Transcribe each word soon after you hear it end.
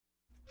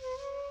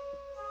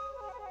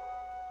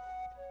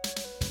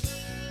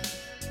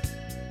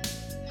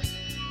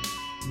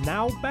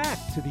Now back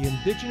to the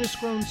Indigenous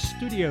Grown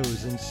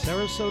Studios in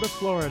Sarasota,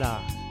 Florida,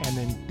 and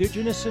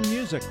Indigenous in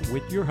Music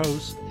with your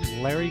host,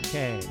 Larry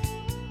Kay.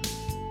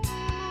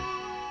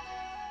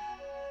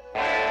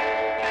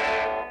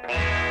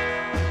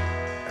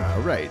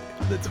 All right,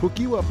 let's hook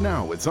you up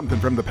now with something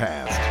from the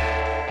past.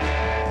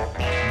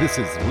 This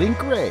is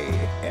Link Ray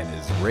and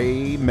his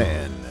Ray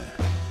Men.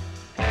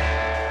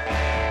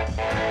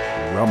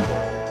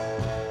 Rumble.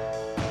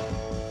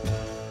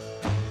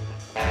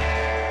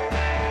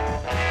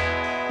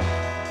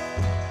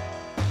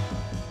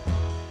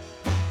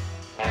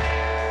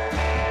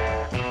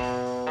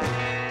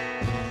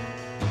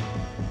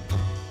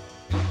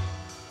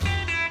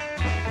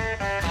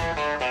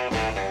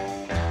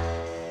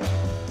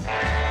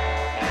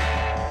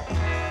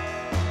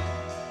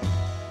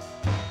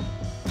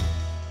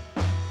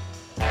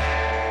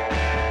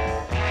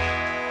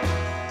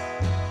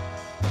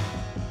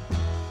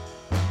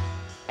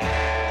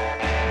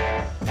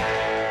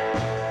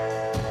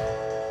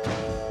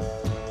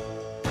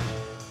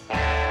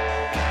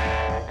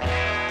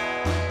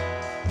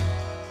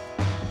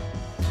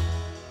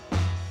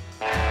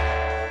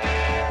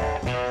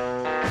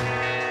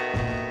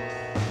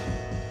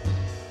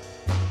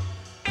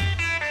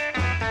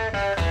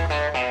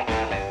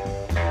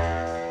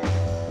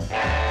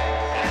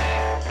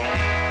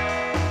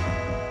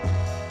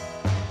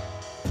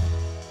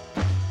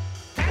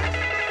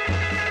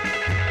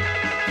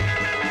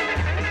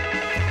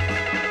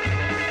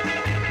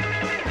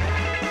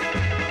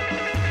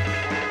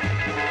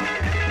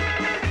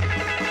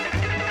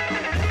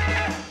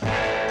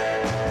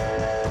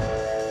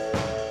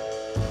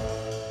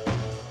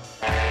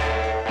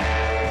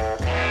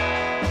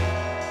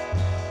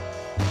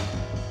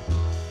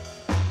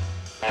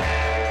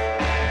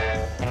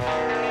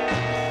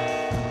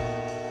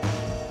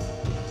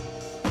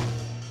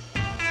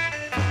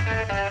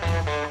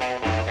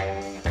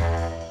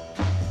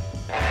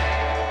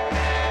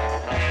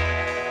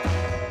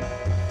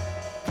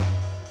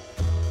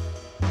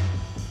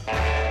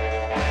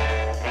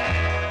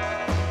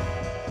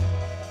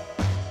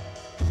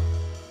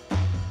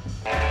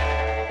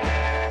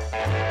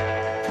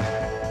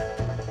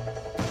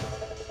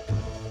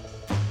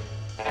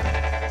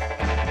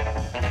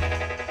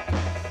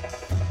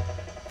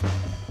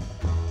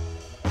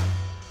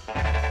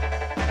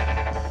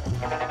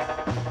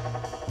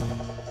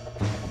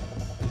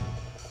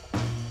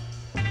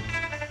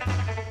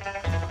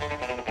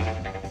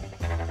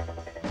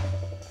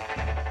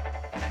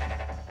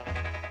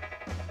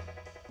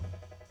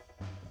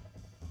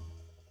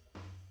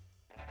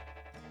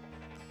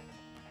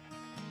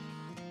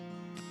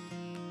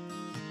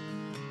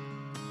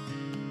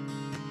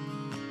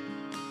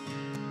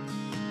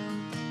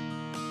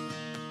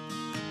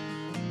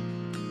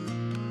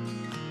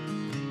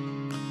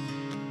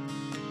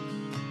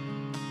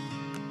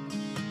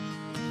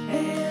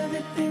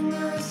 Everything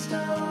must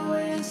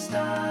always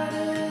start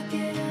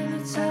again.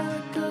 That's how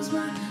it goes,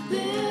 my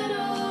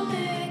little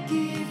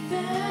Mickey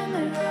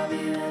Finn. I'll be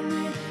when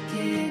they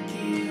kick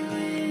you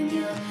in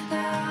your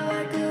eye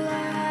like a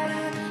light.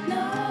 I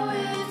know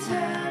it's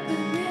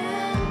happening,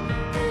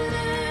 and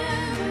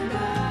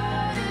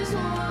everybody's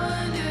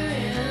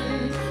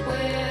wondering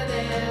where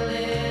their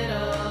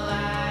little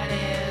light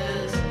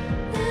is.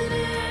 And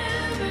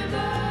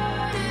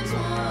everybody's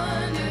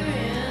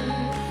wondering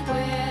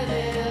where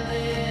their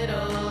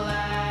little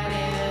light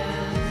is.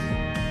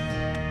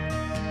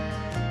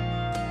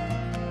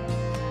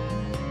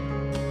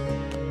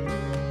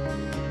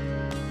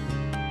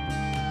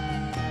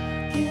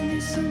 Give me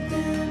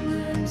something,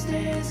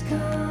 Wednesday's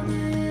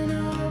coming.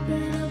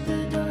 Open up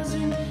the doors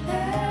and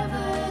have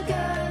a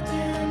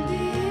goddamn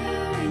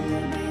beer. Ring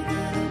the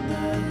baker, the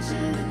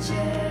butcher, the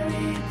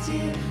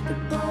charioteer, the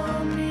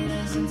bomb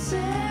readers, and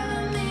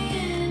Salem the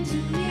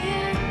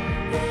engineer.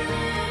 And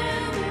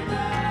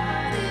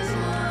everybody's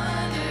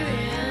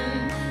wondering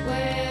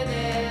where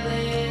their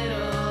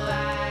little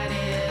light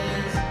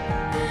is.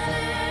 And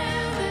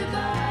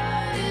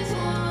everybody's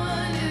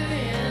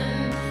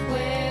wondering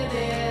where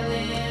their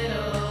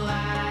little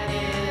light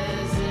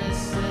is.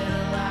 This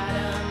little light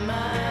of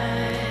mine,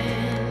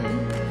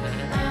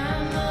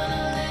 I'm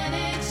gonna let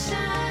it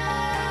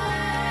shine.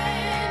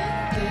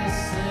 This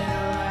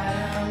little light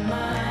of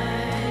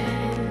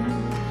mine,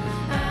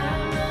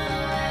 I'm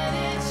gonna let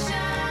it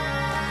shine.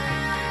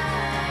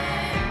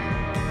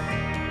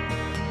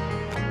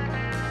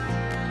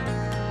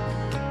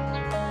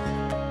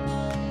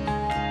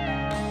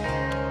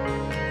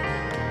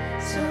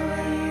 So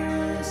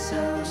you're a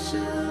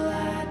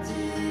socialite,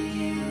 do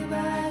you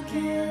buy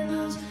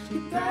candles, you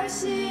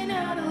pricing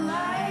out a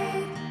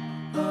light?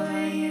 Or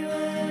are you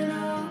an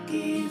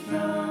Okie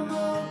from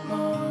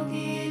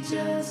Okmulgee,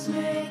 just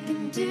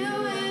making do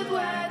with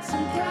wax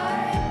and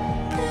pride?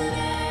 And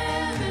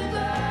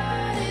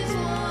everybody's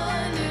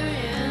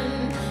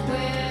wondering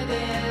where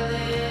their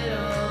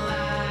little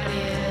light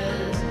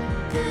is.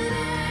 And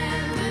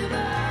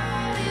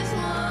everybody's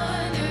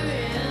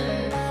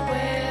wondering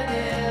where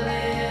their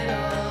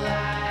little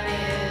light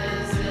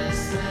is.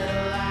 This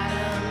little light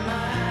of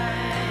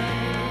mine,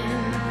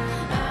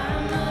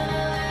 I'm gonna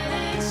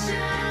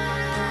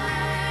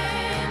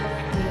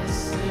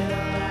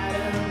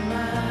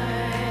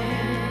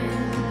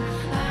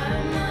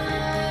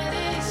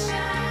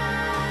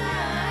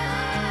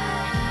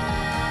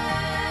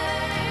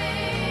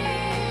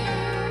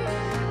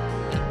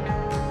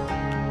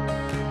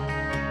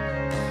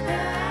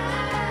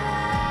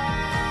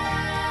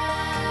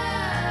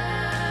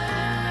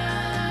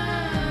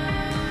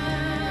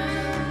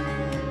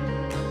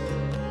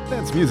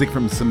That's music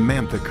from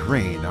Samantha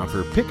Crane off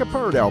her Pick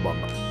Apart album,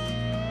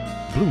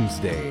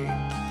 Bloomsday.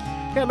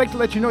 Yeah, I'd like to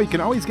let you know you can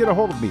always get a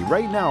hold of me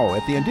right now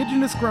at the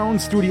Indigenous Grown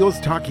Studios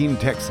talking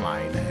text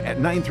line at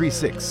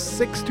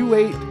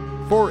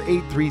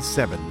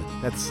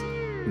 936-628-4837. That's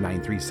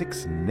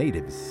 936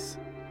 Natives.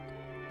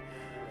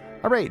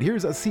 All right,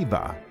 here's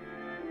Asiva.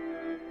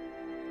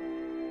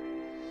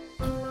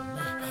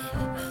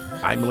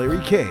 I'm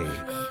Larry K.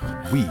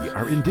 We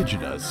are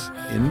Indigenous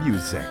in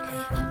music.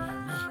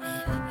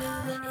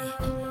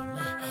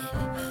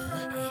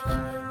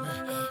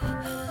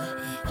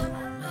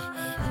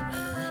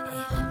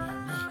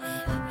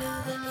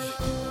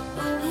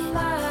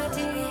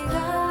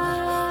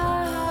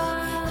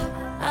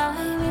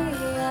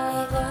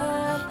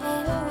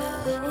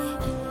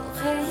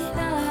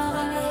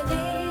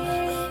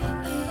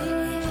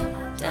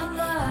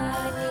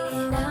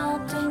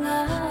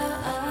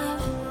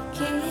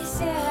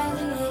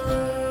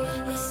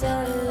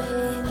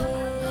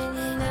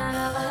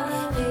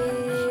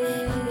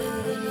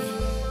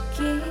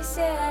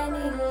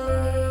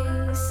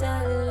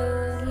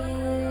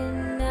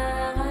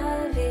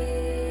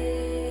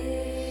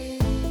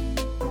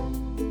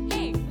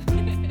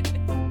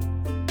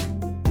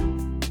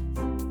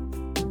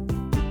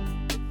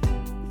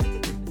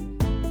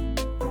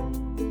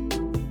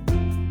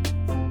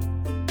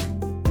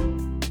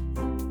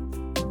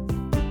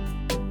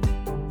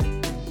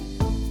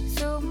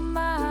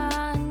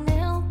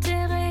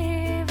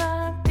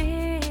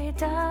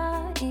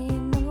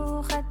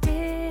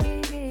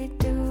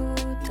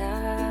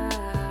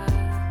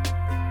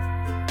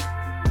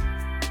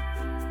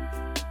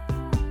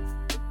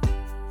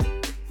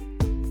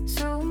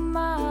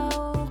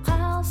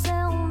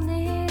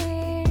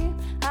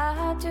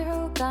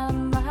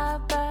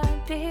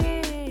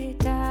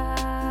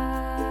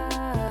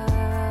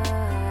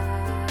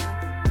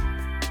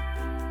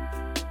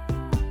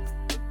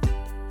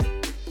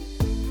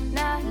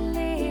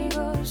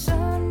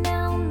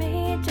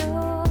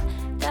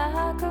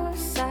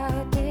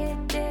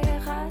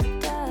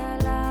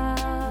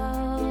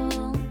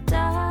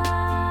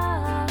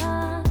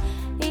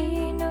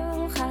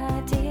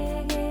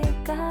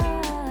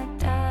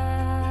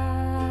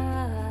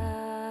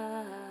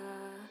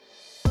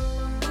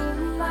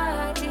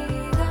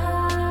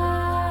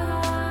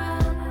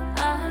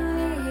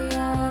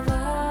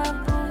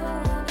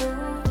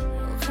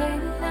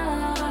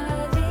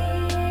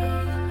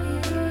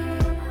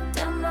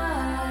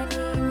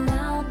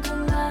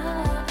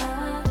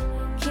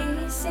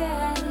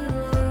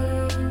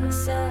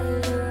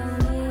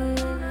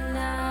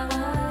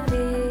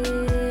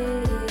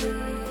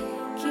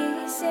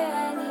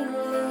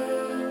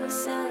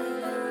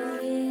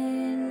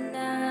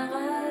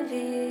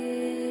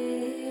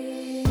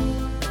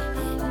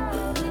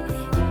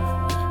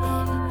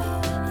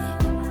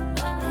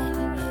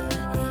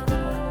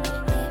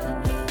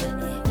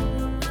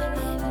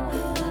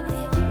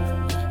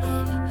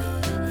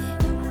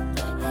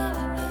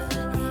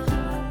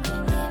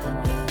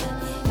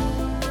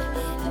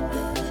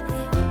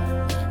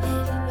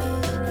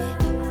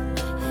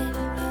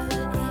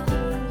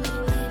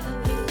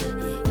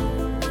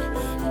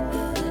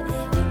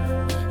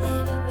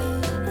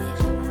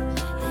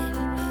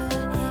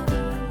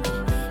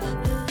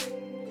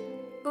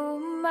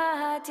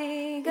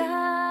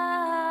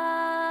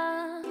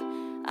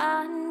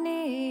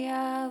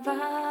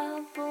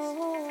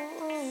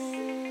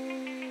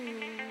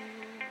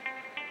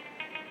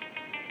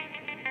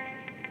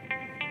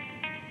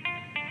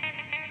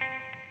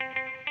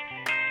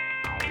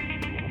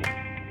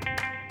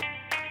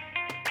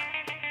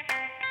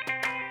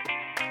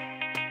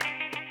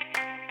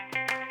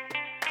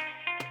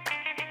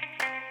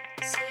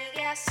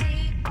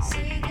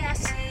 Sigue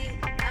así,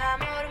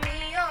 amor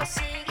mío,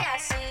 sigue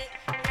así.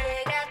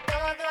 Llega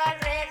todo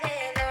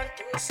alrededor,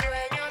 tus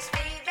sueños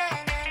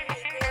viven en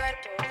mi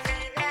cuerpo.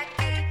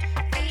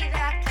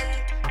 Vida aquí,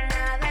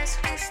 nada es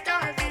justo,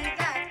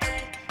 vida aquí.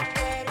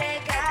 Te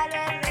regalo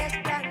el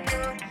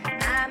resplandor,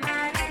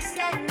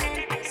 amanece en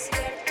el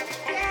desierto.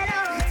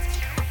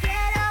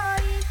 Quiero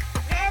ir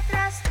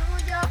detrás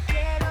tuyo,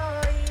 quiero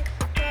ir.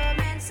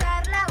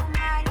 Comenzar la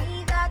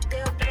humanidad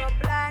de otro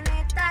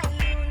planeta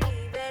y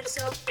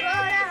universo.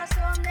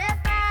 Corazón de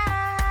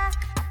paz,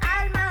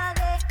 alma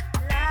de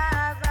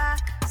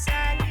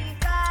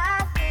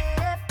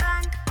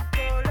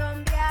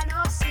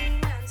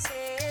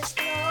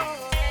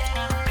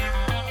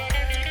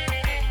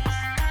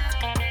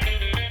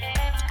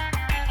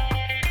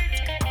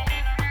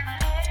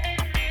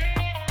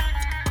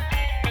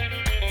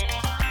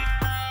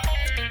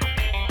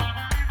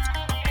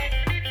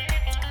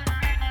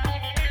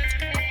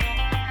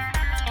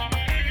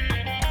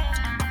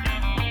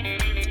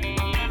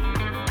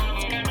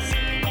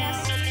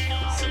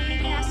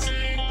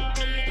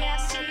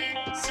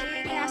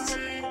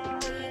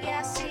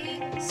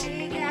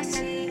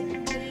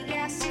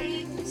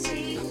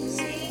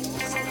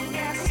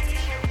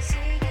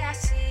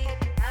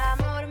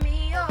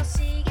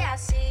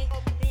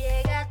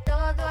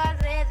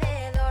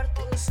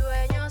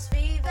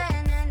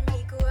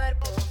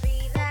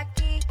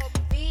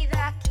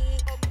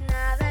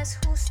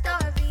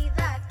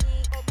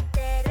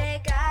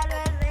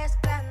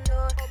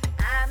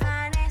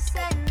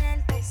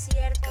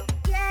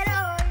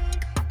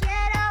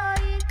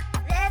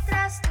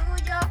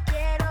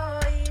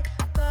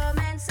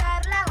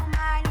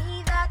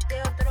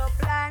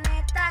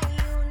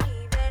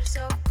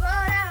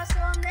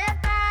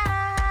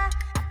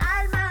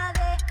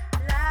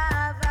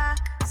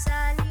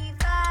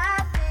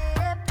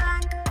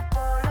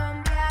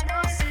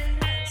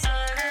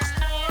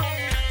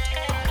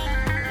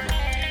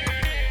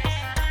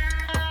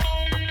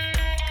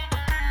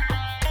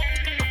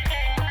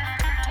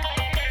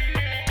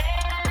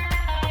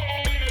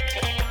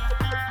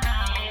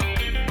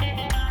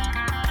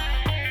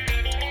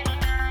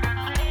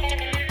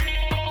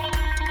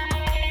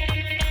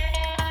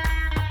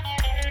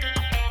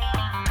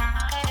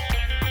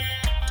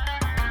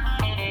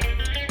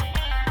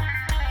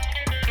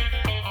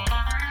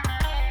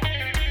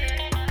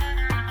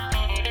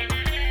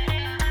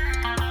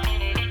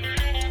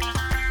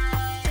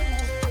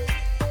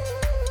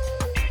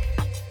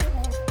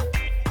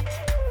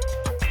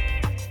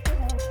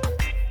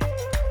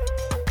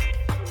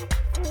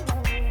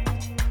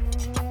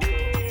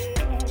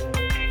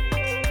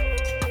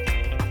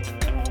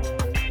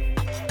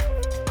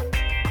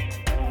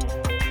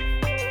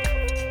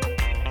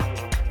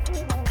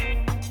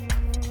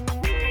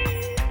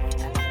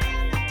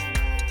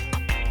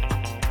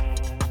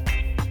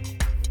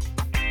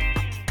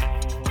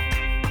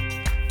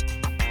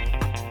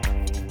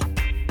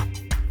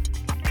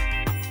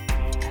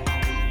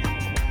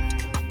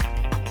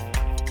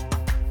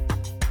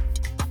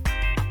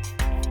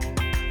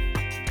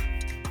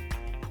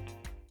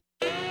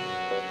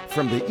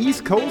from the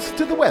East Coast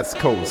to the West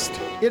Coast.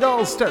 It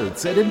all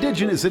starts at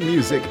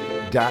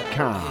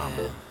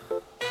indigenousinmusic.com.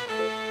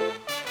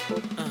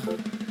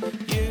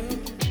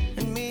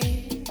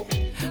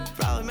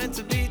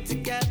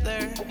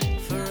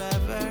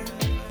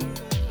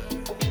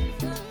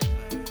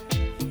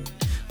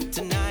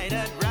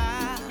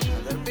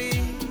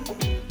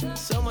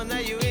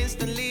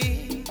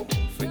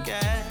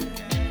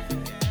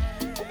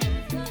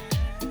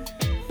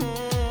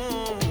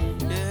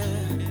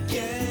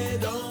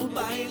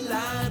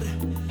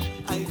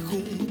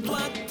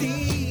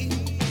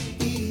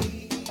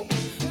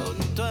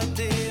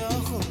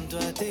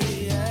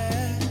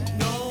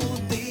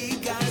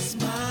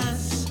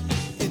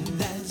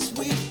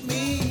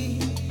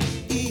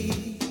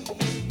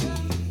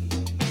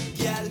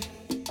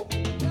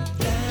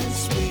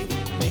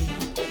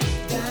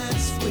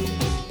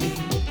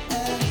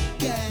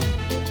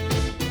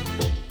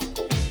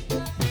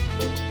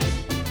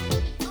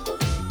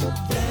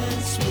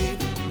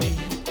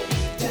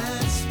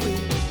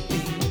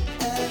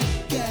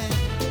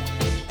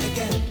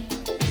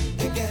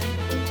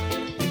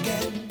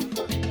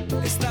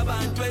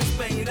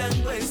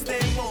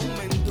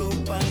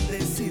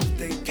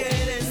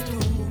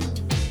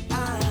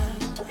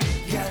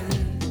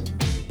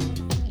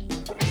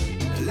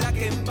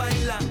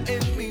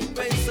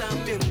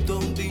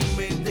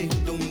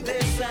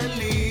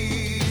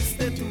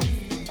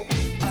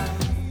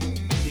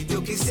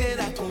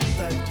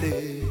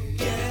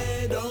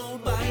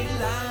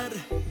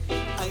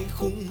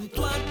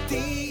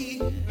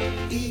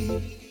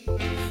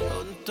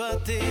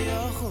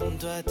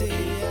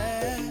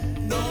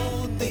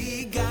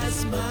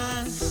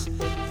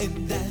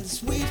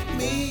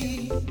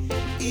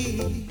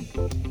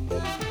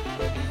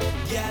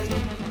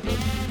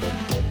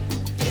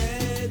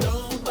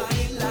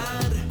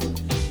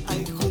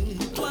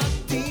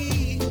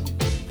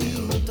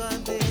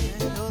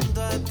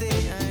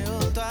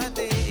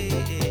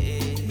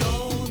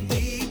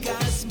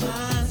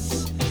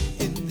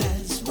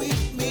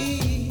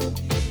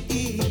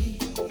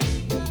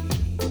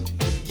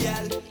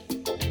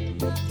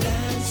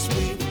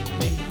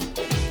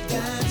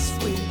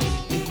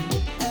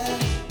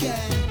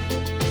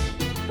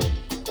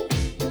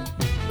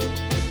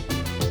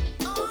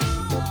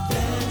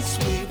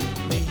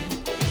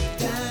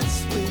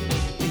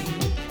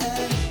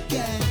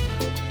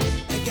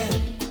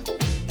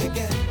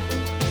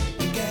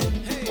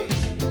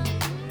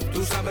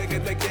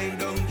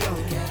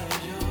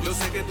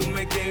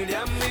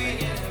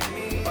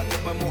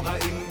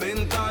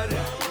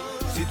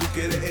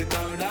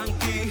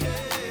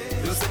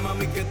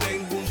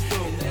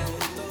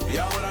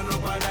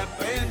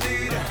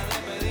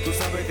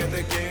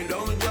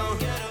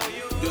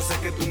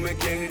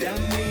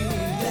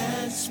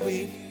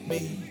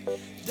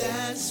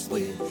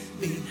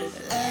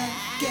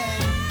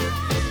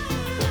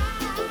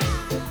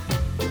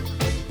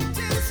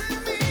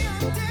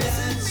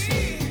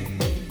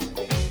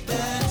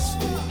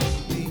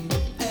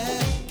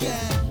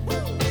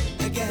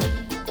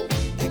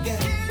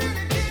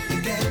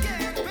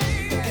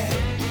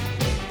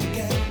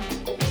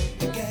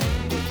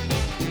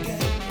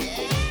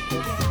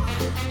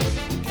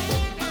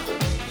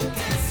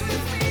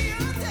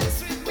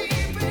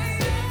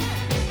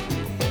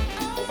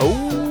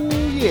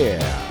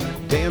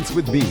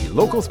 With B,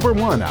 Locos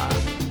Peruana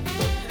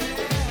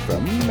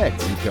from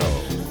Mexico.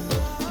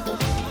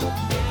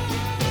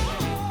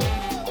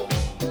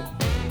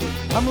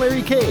 I'm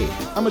Larry K.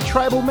 I'm a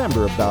tribal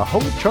member of the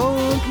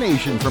Ho-Chunk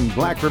Nation from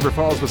Black River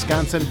Falls,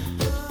 Wisconsin.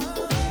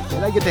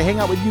 And I get to hang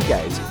out with you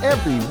guys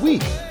every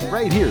week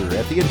right here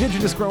at the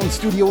Indigenous Grown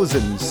Studios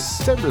in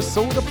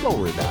Sarasota,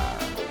 Florida.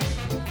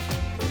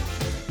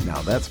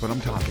 Now that's what I'm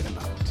talking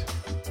about.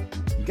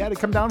 You got to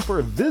come down for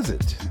a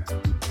visit.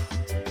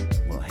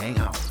 We'll hang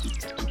out.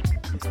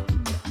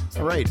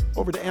 All right,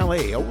 over to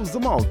LA,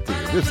 Ozumalte.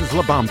 This is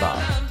La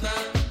Bamba.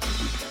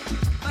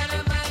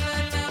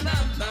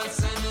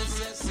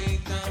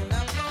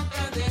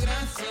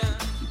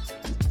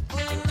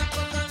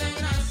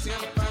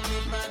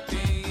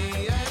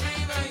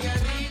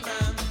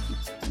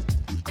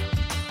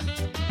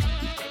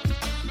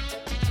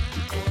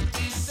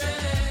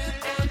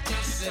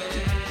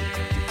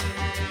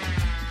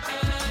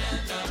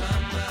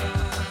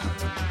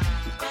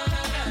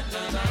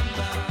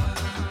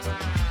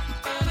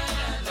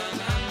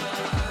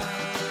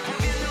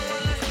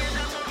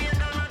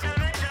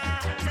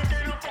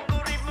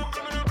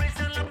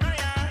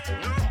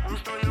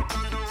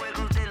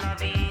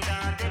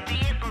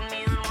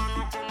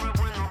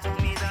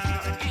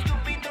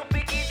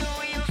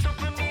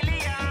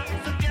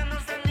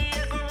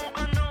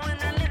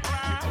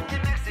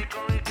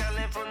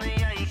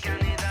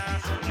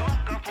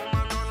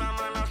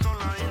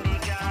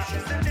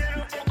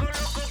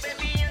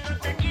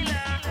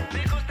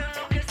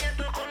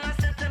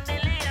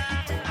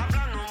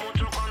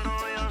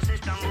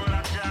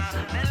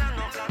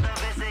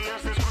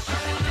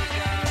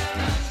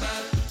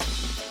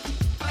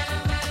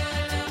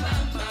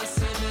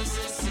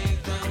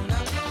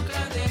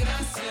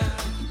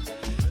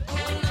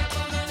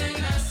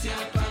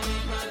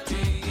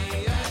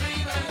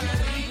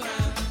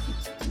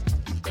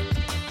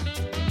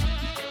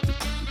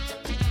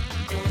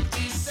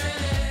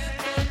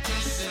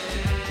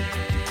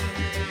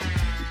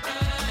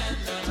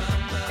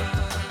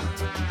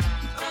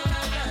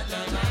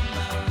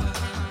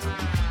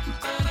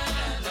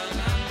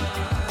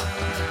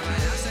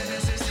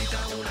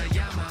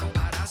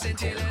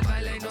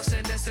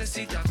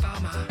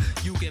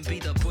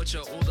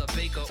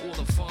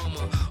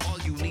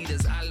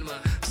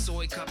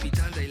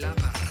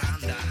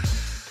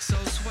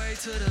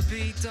 to the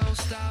beat, don't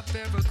stop.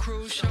 Every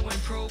crew showing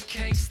proof,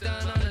 can't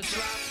stun on the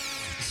drop.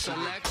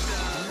 Selector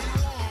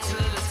to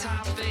the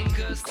top,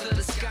 fingers to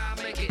the sky,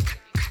 make it.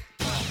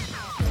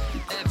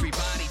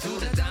 Everybody do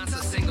the dance,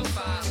 a single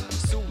file.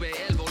 Sube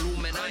el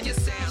volumen on your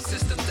sound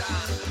system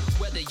dial.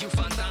 Whether you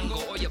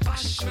fandango or your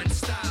bashment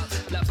style,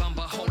 La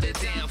Bamba hold it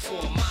down for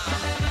a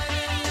mile.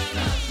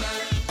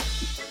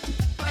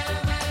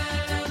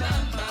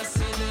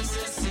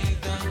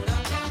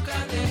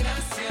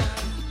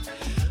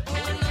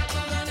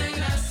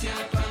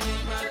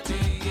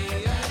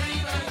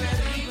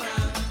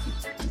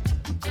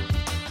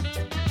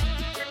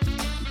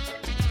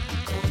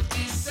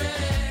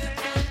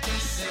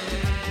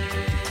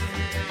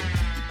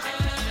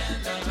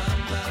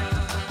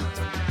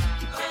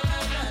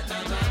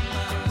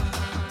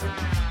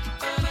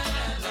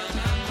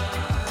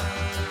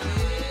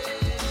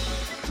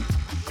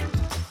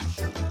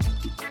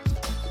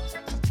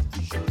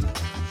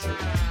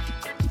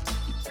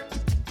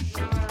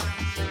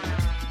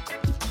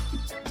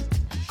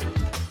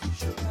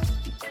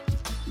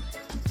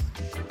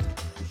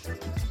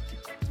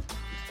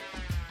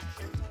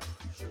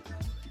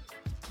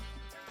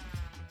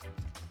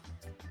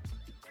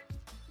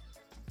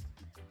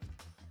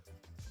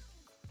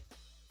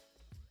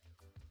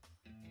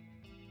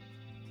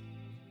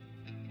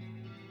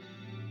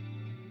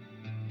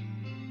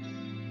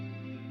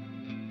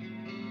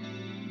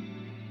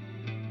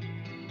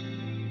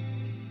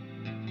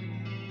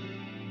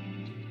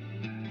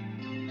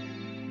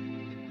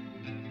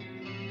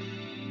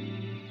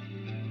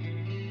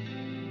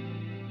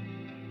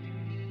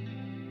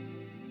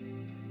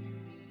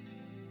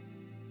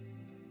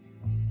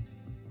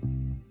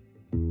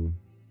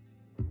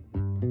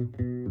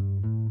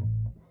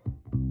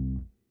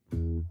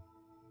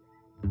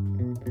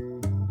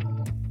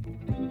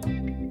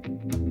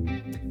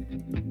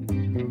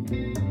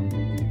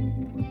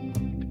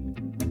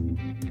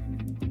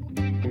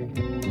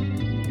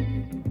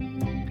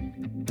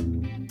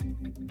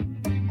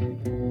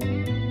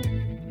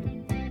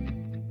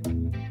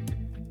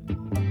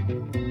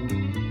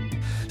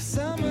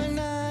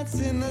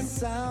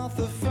 South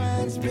of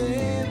France,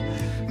 babe,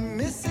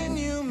 missing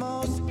you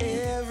most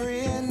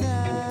every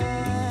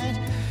night.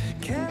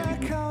 Can I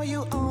call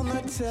you on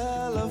the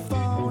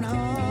telephone,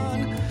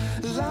 hon?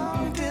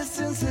 Long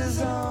distance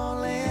is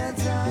only a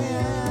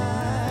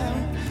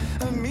dime.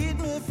 Meet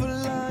me for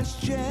lunch,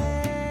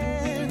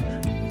 Jane.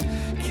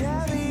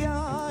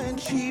 Caviar and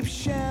cheap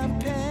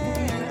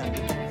champagne.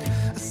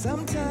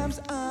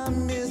 Sometimes I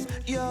miss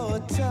your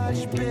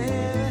touch,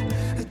 babe.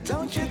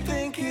 Don't you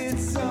think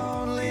it's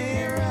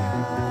only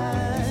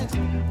right?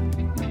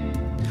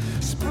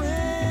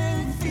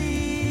 Spring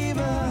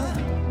fever.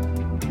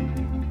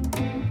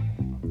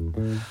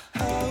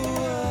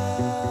 Oh,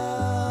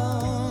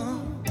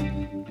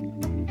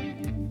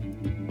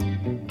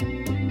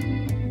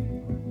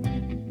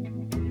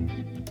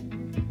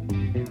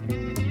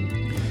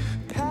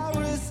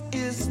 Paris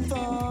is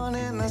fun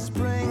in the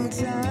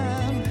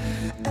springtime.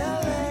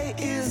 LA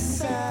is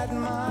sad,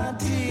 my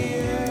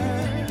dear.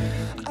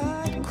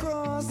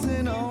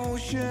 An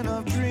ocean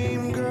of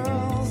dream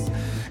girls.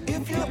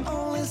 If you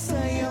only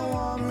say you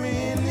want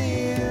me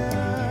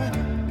near,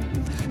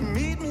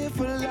 meet me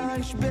for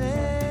lunch,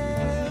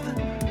 babe.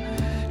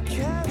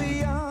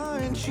 Caviar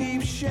and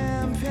cheap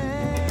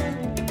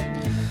champagne.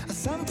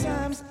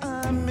 Sometimes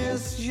I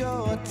miss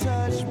your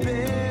touch,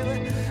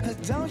 babe.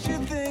 Don't you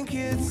think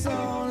it's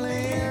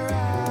only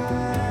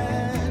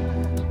right?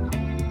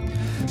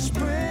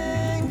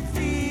 Spring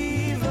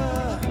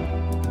fever.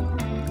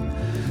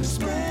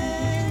 Spring.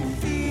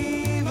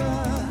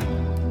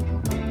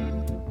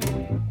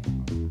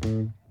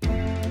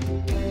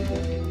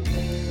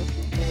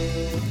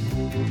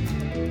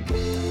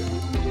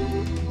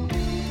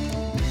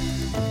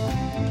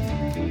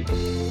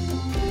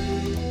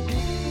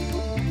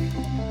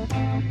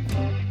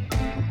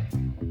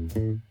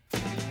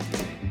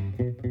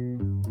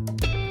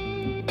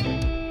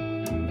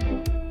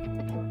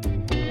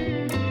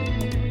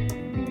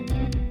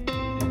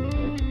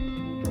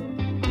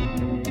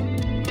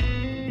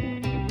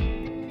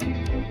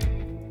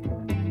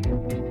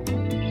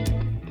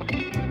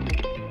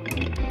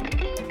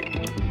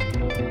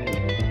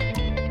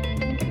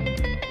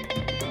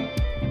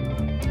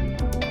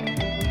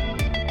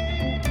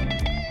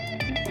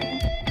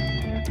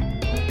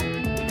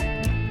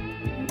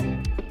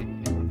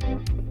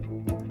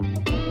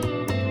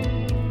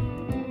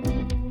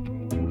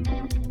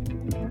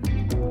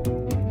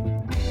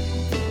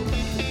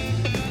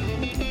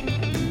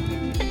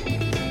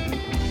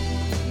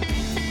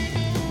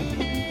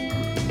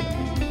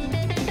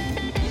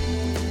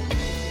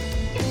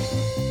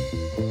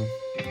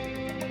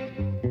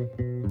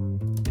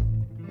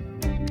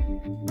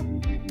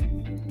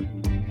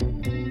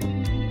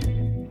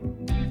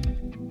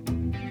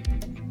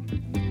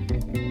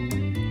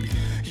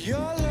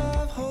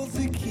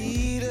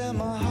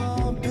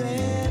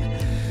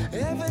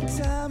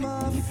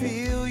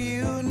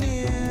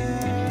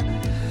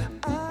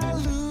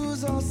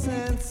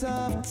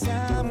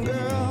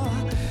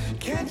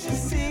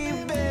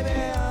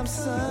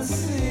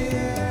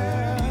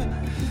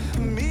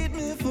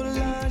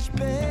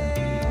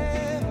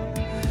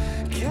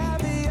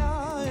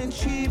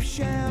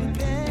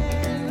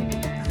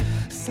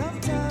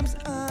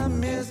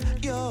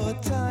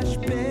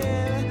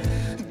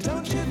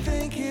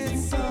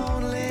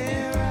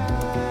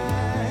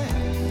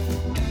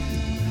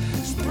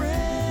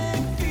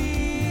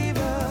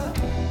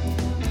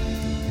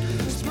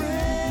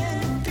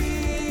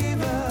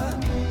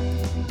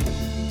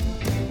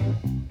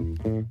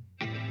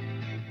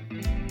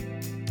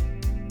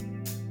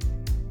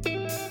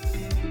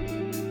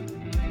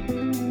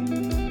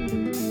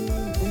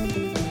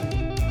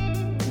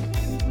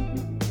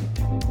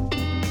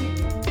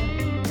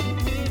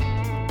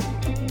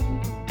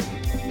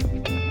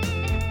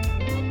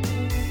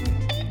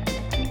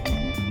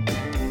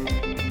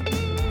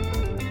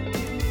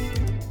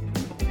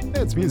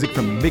 That's music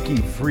from Mickey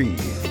Free,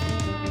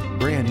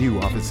 brand new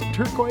off his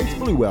Turquoise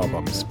Blue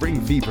album, Spring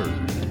Fever.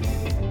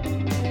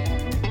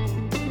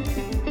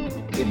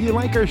 If you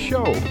like our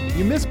show,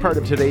 you missed part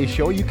of today's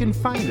show, you can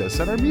find us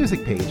on our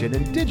music page at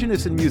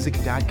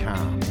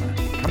indigenousinmusic.com.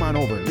 Come on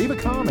over, leave a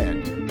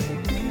comment.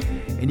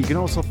 And you can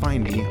also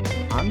find me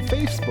on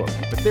Facebook,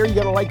 but there you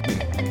gotta like me.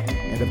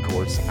 And of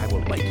course, I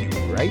will like you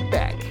right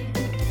back.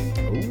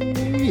 Oh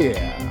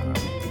yeah.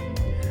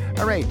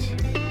 All right.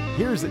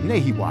 Here's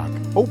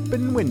Nahiwak,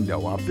 Open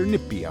Window off their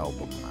Nippy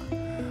album.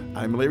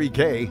 I'm Larry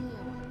K.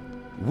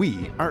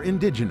 We are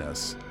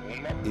indigenous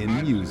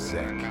in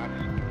music.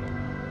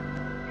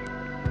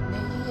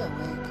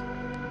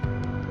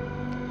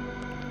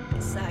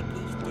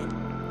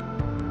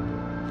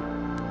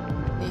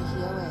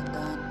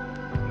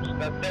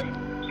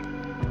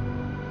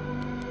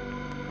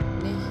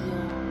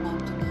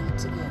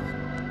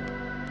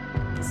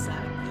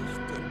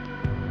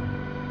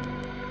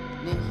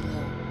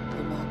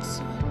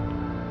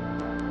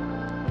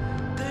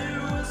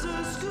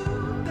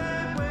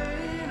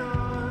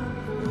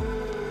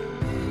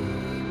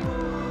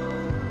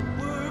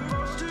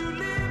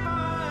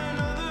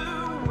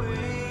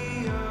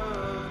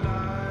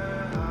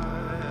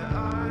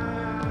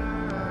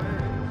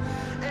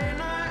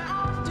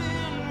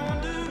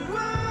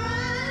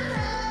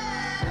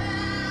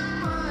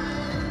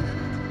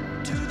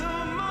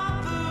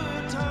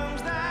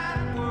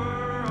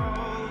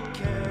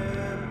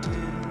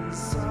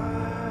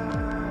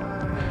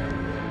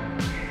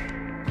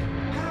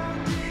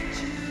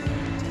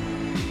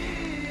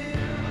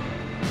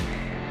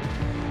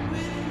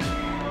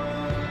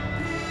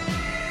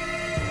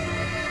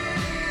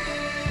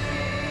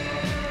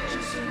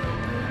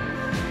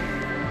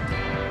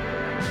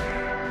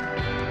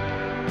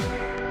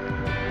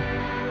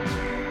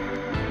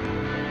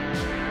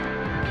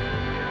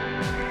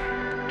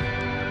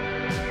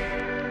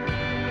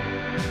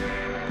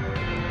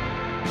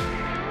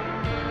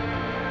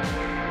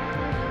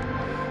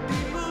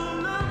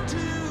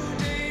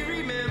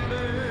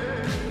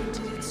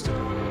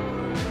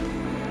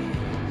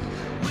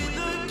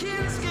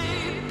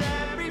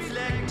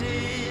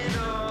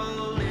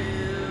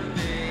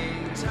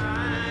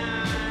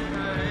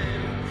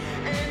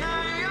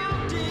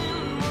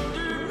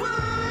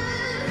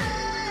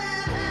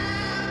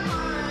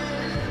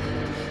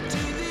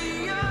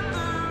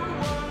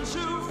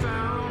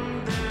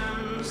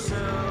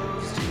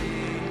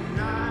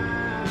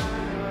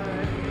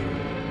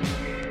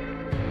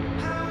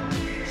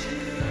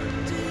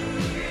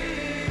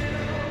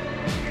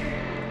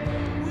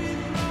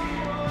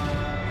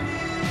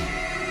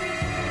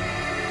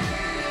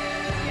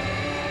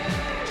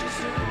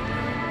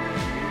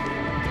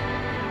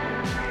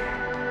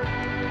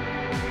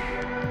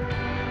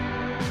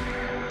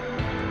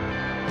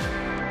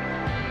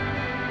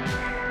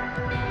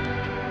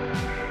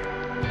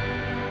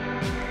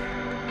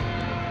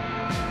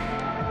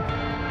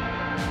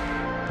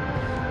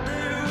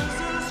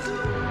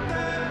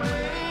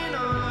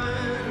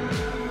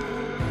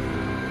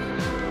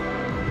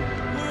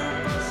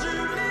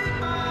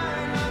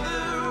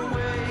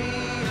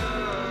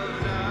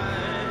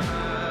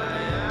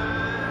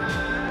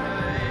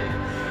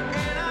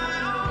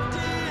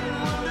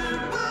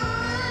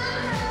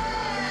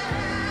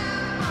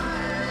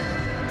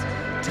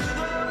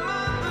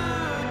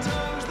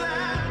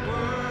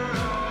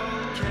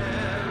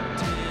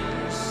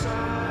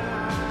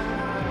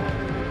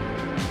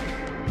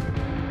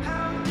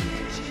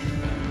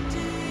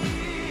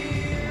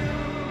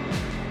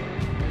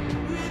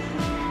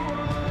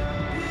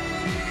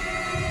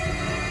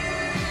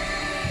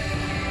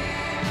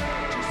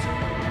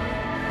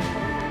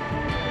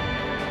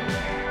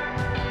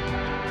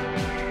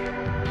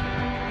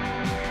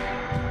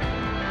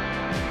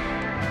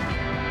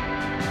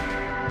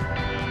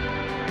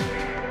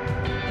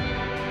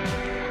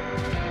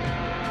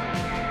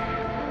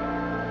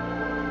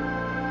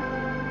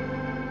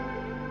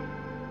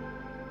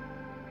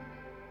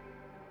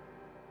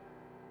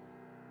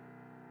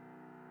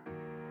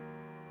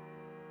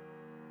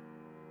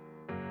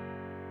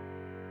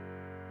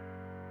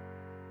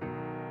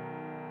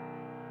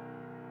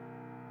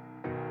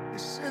 They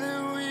say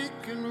that we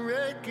can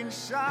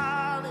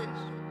reconcile it,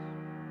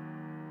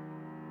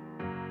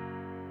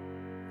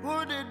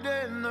 put it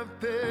in the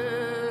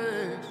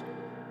past.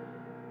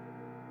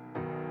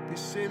 They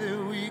say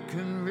that we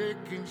can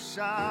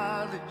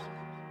reconcile it.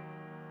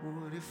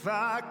 What if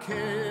I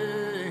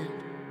can't?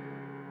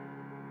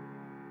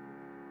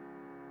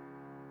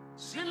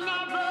 It's in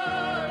my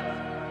blood.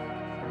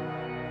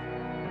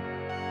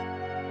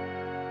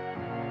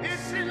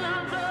 It's in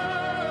my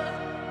blood.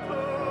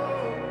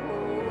 Oh,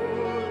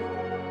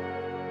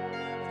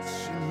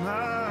 it's in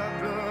my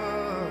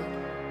blood.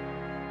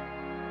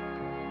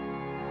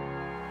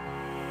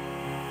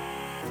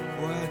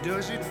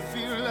 does it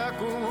feel like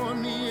we're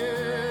on the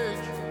edge?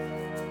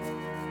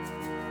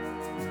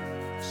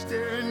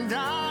 Staring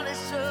down a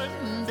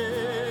certain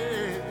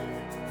day.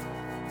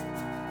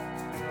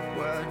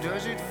 Why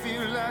does it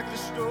feel like the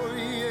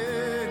story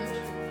ends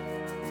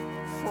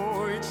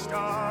before it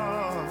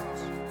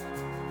starts?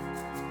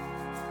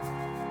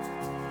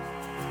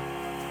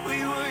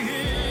 We were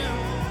here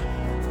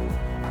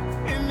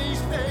in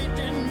these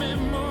fading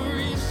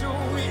memories, so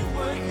we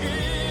were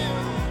here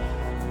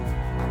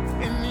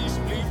in these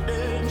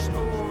fleeting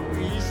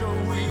stories, so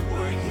we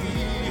were here.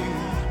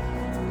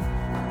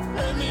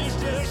 And these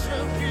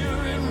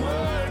disappearing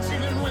words,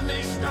 even when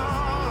they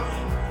start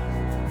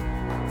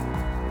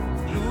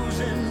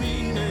losing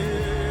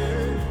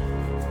meaning.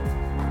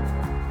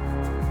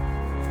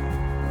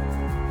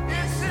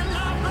 It's in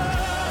our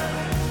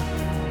blood.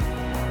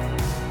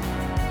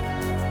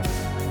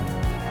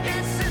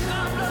 It's in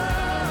our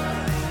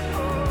blood.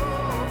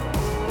 Oh,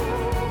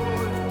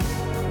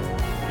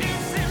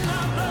 it's in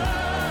our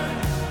blood.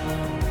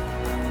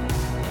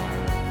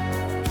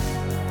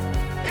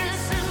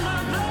 It's in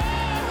my blood.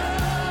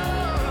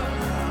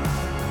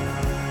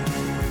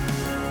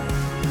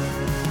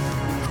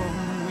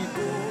 Come we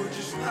go,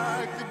 just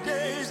like the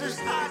days that's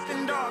light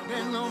and dark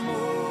in the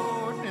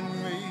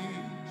morning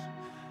rays.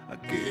 I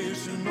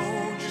guess you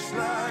know, just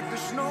like the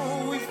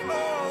snow, we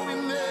flow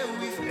in there,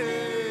 we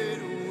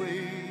fade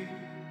away.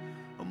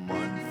 A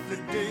month, a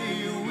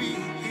day, a week,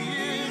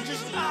 year,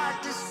 just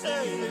like to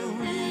say that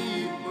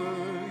we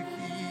were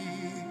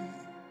here.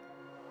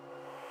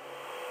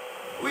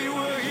 We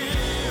were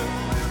here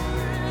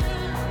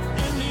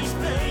in these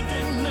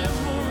fading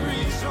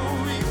memories, so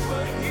we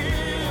were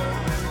here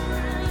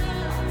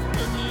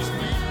in these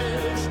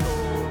fleeting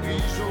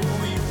stories, so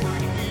we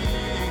were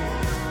here.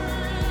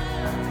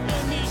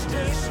 And these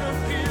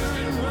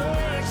disappearing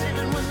words,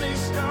 even when they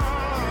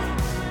start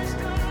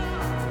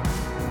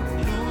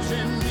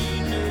losing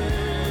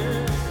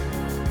meaning.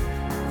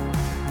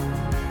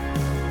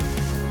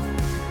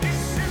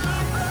 It's in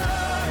our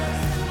blood.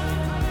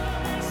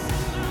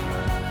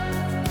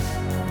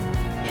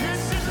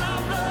 It's in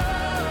our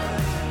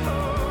blood. Oh,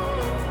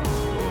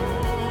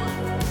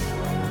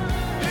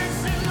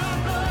 it's in our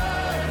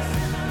blood.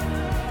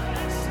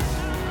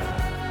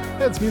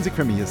 That's music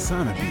from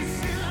Yasanabe.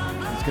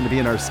 It's going to be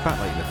in our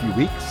spotlight in a few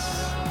weeks.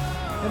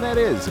 And that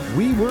is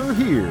We Were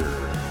Here.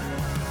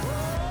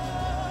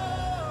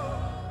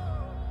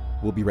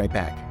 We'll be right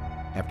back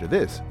after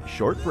this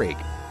short break.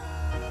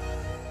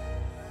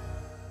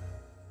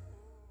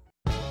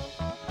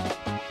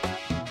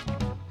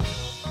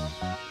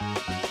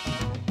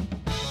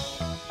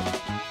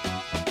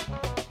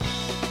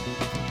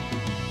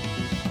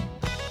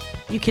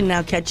 You can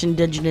now catch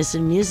Indigenous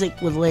in Music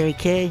with Larry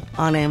K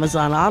on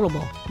Amazon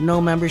Audible.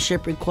 No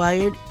membership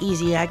required,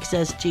 easy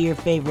access to your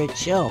favorite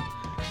show.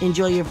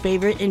 Enjoy your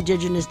favorite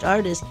Indigenous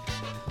artists,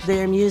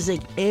 their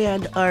music,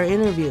 and our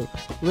interview.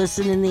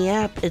 Listen in the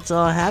app. It's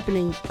all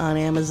happening on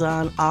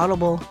Amazon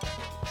Audible.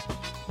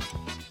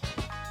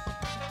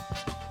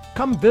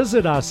 Come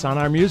visit us on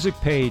our music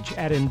page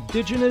at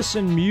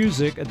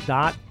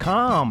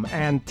indigenousinmusic.com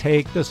and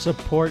take the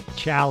support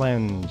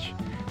challenge.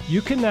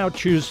 You can now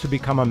choose to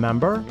become a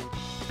member,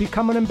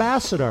 become an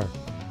ambassador,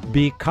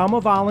 become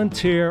a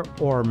volunteer,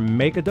 or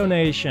make a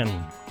donation.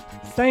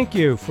 Thank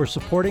you for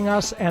supporting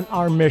us and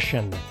our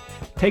mission.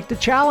 Take the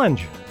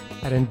challenge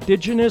at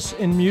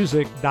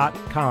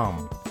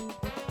indigenousinmusic.com.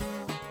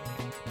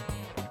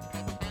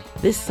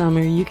 This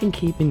summer, you can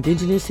keep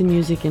Indigenous in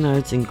Music and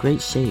Arts in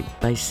great shape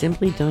by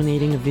simply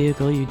donating a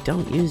vehicle you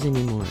don't use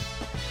anymore.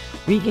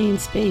 Regain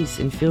space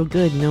and feel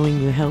good knowing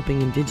you're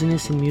helping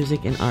Indigenous in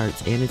Music and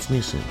Arts and its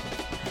mission.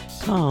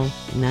 Call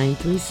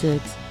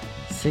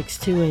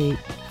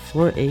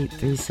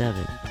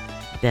 936-628-4837.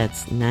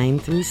 That's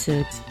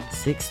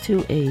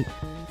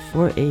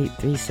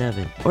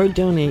 936-628-4837. Or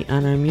donate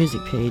on our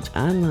music page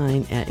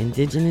online at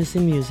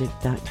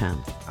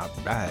indigenousinmusic.com. All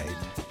right,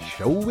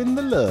 showing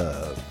the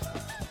love.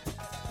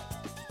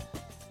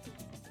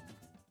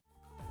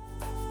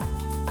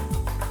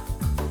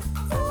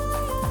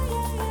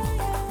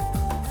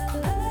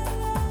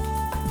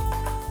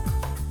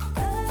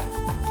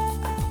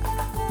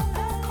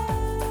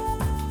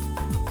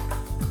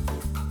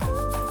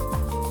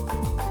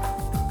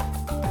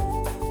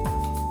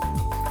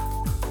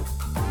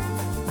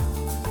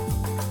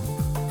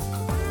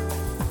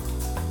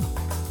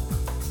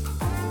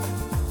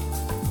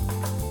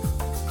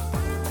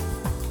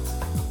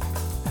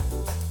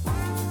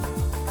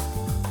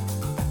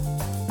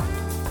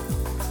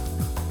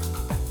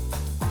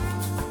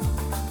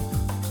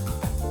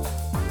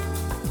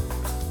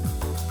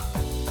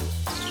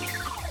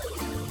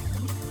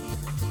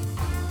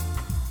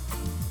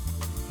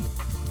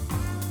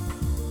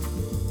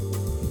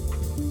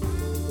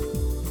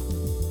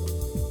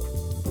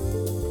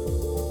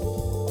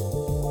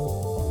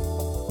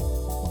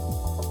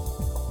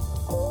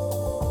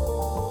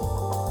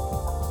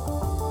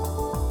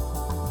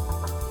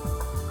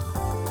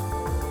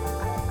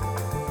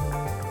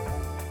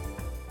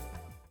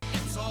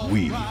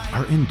 We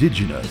are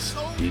Indigenous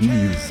in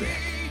Music.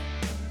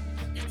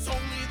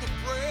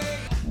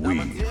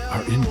 We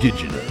are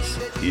indigenous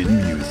in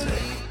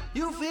music.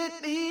 You fit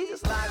me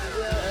just like a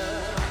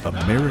glove.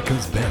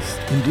 America's best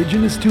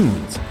indigenous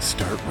tunes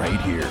start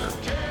right here.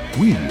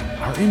 We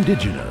are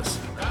indigenous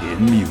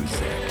in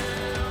music.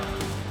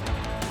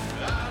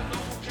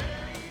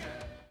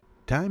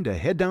 Time to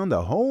head down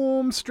the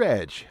home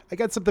stretch. I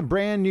got something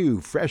brand new,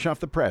 fresh off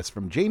the press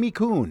from Jamie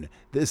Kuhn.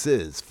 This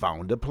is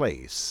Found a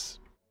Place.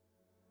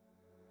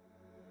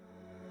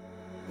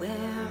 Where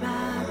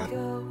I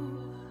go,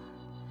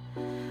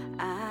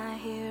 I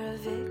hear a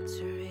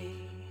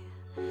victory,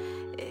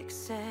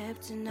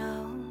 except to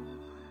know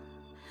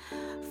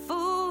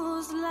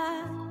fools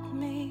like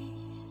me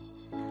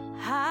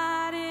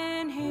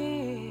hiding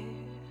here.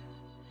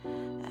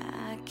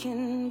 I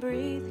can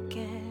breathe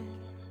again,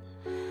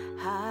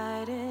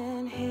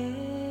 hiding here.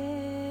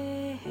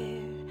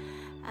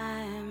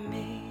 I am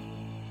me.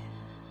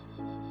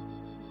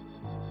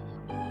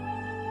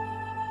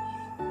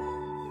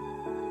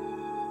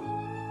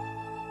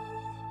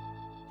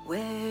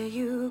 Where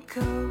you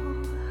go,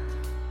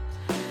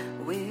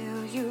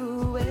 will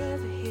you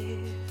ever hear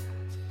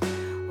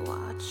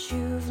what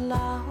you've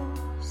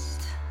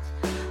lost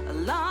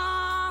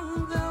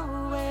along the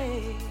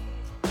way?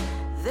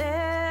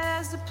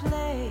 There's a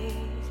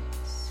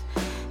place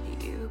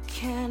you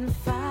can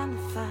find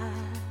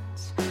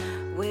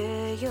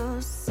where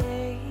you'll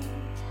say,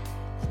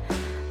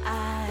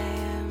 I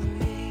am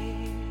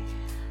me.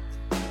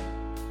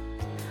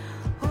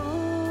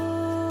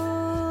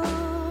 Ooh.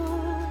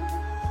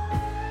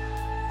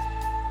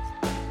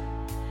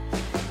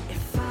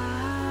 If I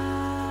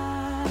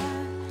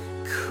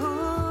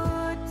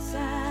could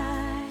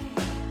die,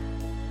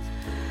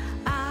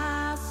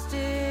 I'll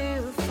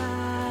still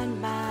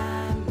find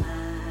my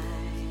mind.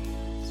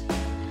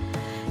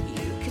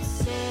 You could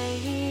say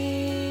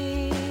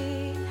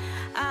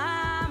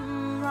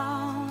I'm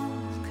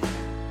wrong,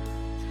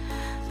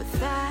 but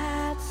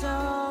that's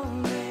all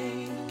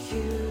make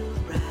you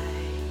right.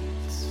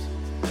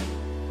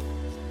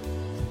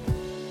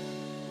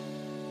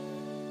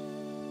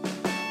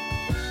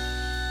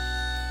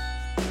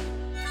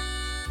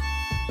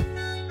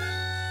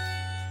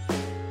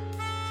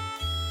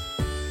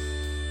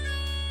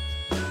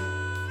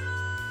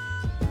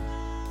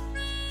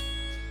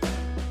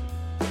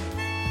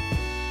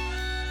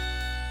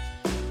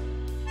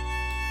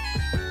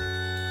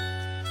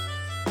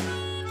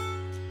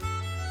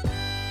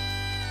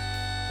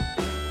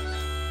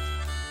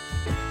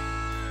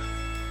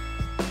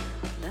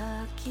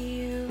 Lucky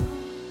you,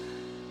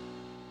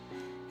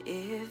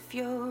 if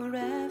you're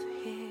ever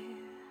here,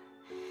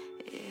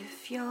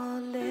 if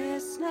you're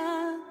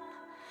listening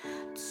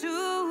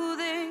to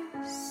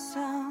this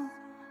song.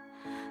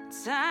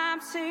 Time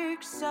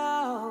takes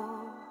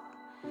so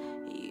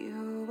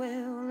you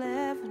will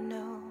ever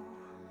know.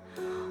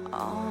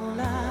 All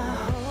I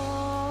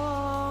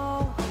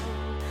hope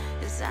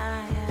is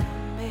I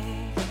am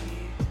me.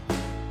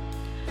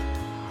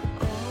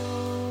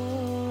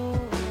 Oh,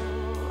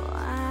 I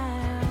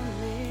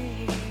am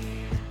me.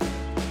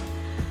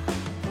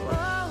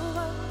 Whoa,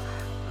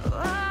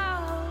 whoa,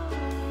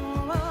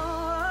 whoa,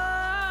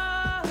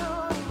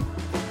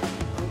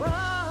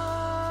 whoa.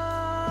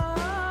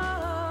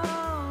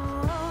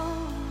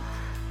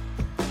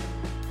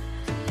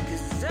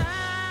 Cause I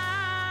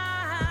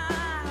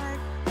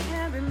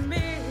can be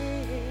me.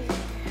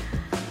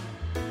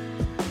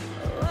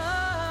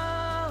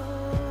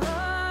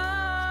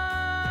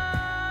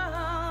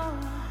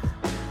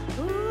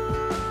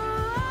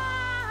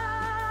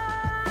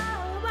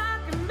 I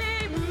can be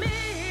me.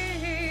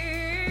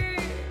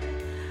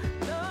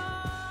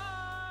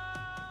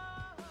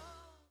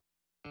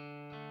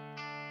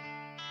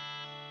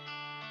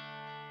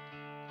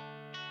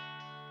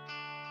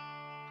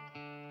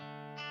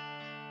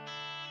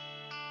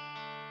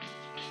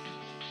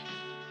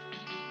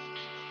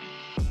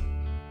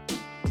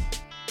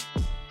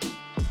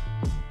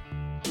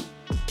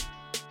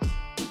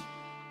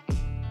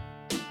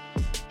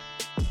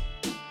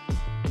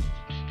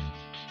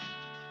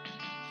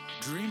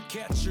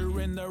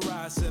 Dreamcatcher in the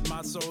rye, set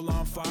my soul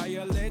on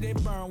fire. Let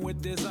it burn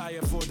with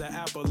desire for the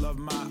apple of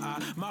my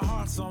eye. My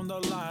heart's on the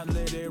line,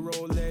 let it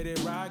roll, let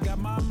it ride. Got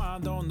my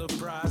mind on the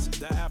prize,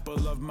 the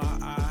apple of my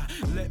eye.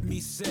 Let me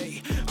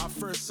say, I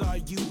first saw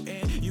you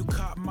and you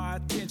caught my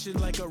attention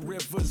like a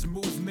river's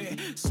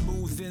movement.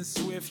 Smooth and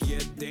swift,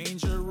 yet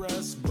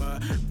dangerous,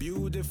 but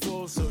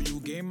beautiful, so you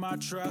gain my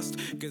trust.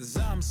 Cause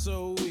I'm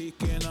so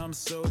weak and I'm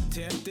so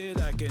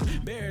tempted. I can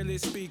barely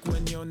speak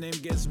when your name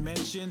gets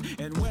mentioned.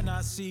 And when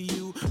I see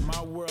you,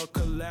 my world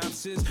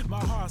collapses. My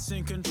heart's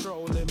in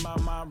control and my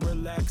mind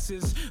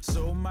relaxes.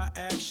 So my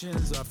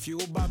actions are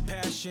fueled by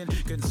passion,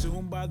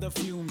 consumed by the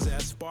fumes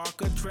that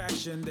spark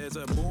attraction. There's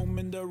a boom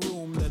in the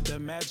room, let the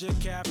magic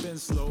happen.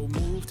 Slow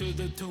move to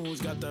the tunes,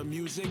 got the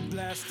music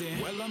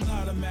blasting. Well, I'm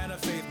not a man of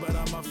faith, but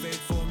I'm a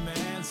faithful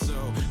man. So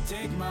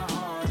take my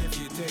heart if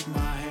you take my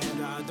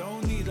hand. I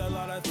don't need a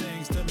lot of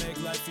things to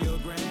make life feel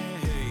grand.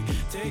 Hey,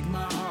 take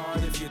my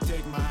heart if you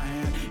take my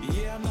hand.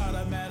 Yeah, I'm not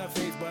a man of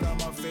faith, but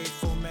I'm a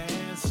faithful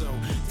man. So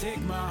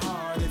take my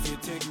heart if you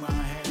take my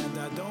hand.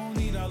 I don't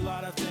need a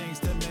lot of things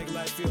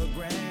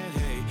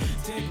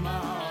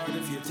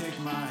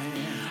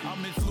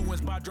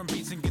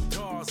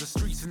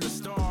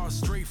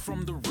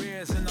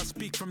cares, and I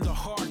speak from the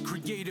heart.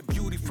 Created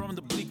beauty from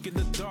the bleak in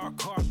the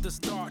dark. Hard to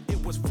start,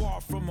 it was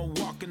far from a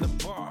walk in the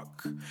park.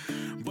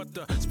 But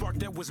the spark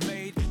that was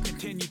made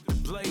continued to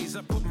blaze.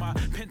 I put my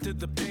pen to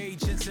the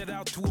page and set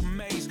out to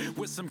amaze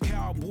with some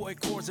cowboy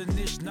chords and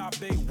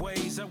Anishinaabe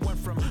ways. I went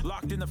from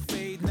locked in the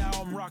fade, now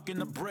I'm rocking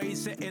the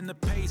braids, setting the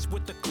pace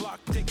with the clock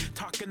tick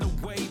tocking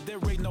away. There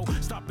ain't no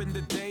stopping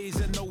the days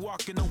and no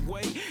walking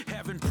away.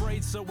 Haven't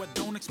prayed, so I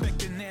don't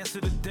expect an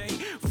answer today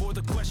for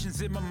the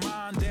questions in my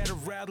mind that'll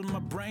rattle my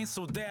brain.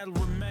 So that'll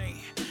remain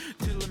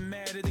till I'm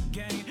at it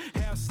again.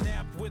 Half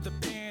snapped with a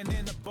pen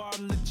and a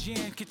bottle of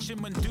gin. Kitchen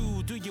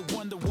Mandu, do you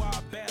wonder why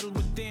I battle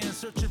within?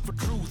 Searching for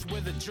truth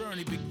where the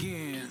journey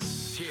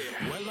begins.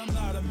 Yeah. Well, I'm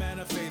not a man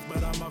of faith,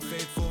 but I'm a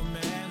faithful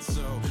man.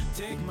 So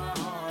take my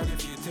heart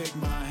if you take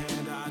my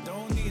hand. I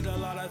don't need a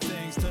lot of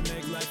things to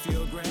make life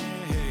feel grand.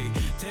 Hey,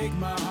 take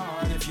my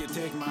heart if you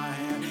take my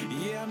hand.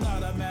 Yeah, I'm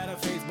not a man of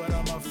faith, but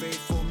I'm a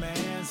faithful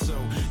man. So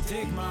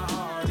take my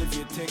heart if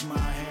you take my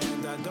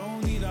hand. I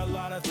don't need a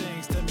lot of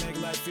things to make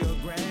life feel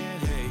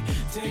grand. Hey,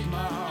 take my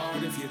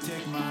heart if you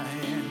take my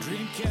hand.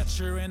 Dream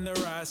catcher in the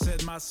eye,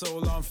 set my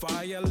soul on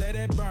fire. Let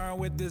it burn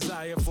with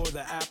desire for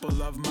the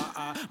apple of my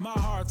eye. My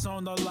heart's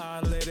on the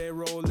line, let it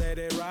roll, let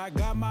it ride.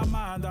 Got my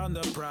mind on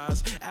the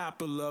prize,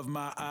 apple of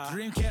my eye.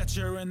 Dream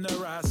catcher in the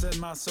eye, set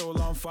my soul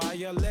on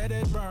fire. Let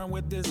it burn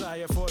with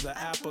desire for the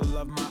apple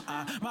of my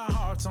eye. My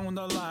heart's on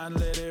the line,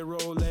 let it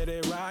roll, let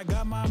it ride.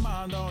 Got my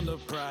mind on the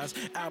prize,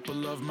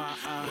 apple of my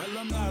eye. Well,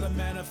 I'm not a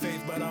man of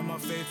faith, but I'm a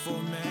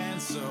faithful man.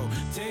 So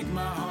take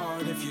my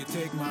heart if you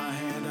take my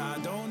hand. I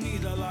don't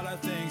need a lot of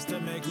things to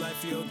make life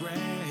feel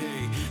grand.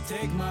 Hey,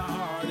 take my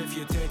heart if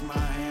you take my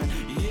hand.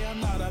 Yeah, I'm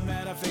not a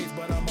man of faith,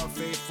 but I'm a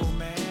faithful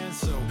man.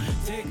 So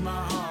take my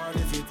heart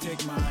if you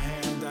take my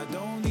hand. I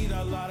don't need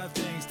a lot of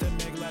things to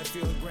make life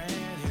feel grand.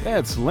 Hey.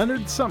 That's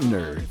Leonard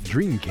Sumner,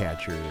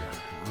 Dreamcatcher,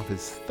 off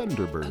his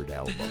Thunderbird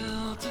album.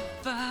 Built a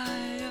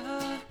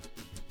fire,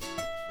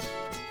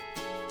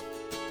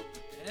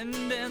 and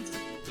it's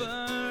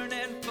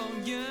burning for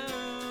you.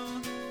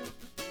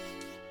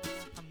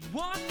 I'm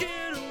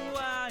walking a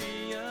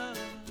wire,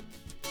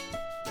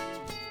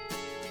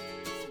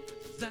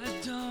 'cause I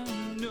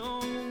don't know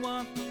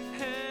what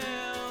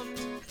hell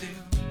to do.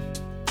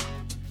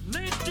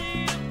 Lately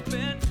I've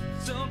been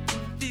so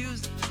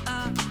confused. I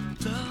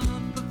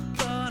love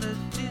but a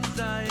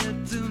desire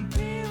to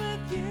be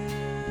with you.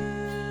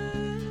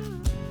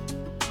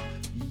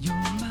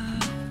 You're my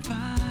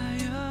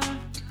fire.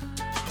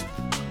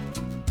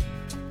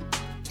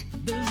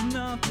 There's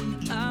nothing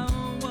I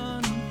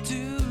wouldn't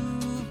do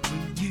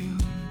for you.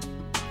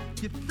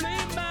 You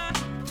flame my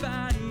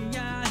fire,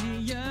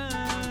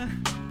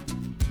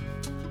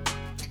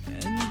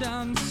 and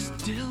I'm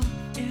still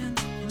in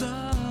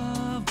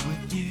love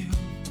with you.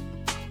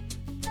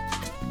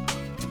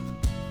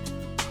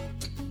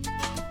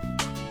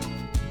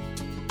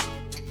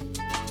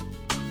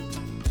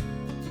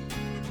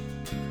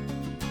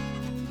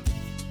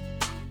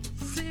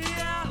 See,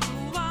 I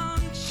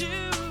want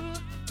you,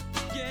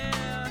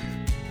 yeah,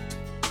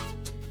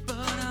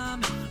 but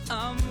I'm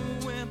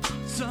with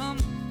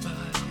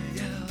somebody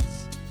else,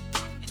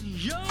 and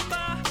you're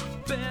my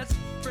best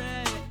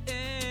friend,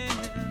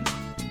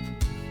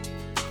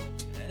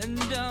 and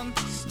I'm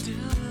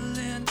still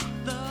in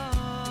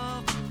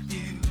love with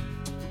you.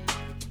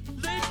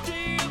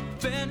 Lately I've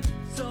been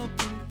so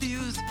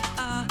confused.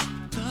 I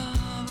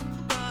love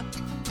but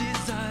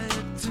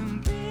desire to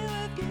be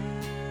with you.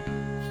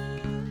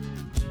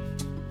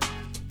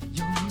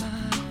 You're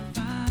my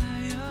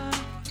fire.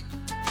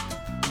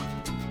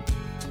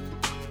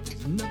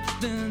 There's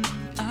nothing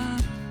I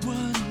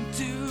wouldn't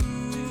do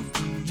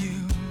for you.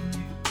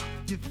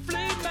 You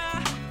flame my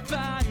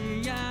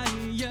fire,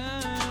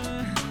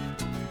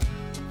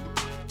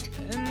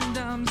 and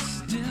I'm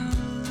still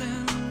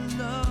in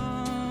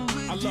love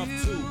with you. I love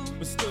to,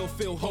 but still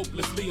feel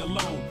hopelessly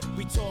alone.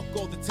 We talk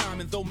all the time,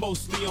 and though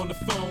mostly on the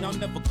phone, I'll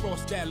never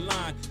cross that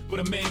line, but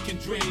a man can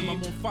dream.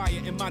 I'm on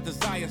fire, and my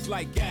desires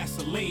like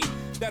gasoline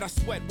that I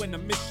sweat when I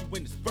miss you,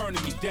 when it's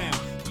burning me down.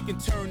 We can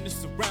turn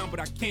this around, but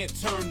I can't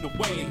turn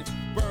away. And it's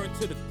burned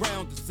to the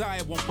ground,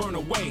 desire won't burn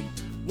away.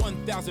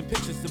 1,000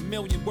 pictures, a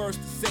million words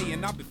to say,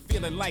 and I've been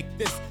feeling like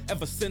this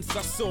ever since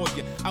I saw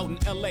you out in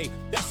LA.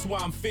 That's why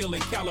I'm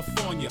feeling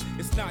California.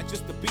 It's not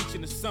just the beach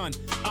and the sun,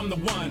 I'm the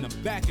one.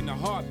 I'm back in a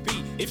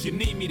heartbeat if you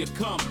need me to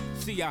come.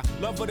 See, I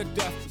love her to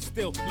death, but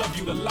still love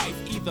you to life.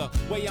 Either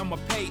way I'ma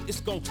pay,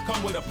 it's gon'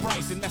 come with a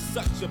price, and that's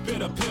such a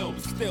bitter pill,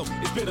 but still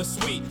it's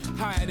bittersweet.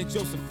 Higher than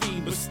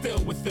Josephine, but still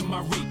within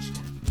my reach.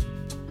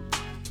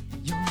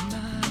 You're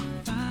my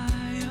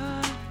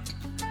fire.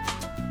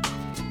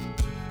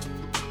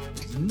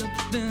 There's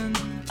nothing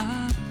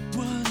I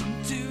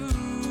wouldn't do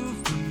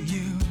for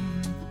you.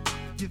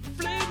 You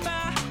flame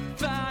my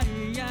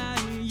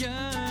fire,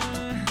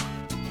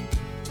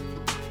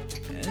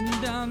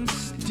 and I'm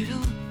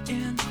still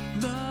in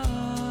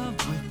love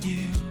with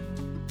you.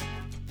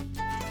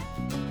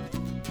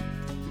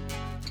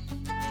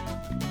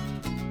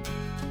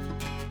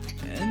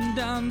 And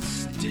I'm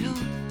still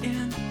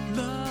in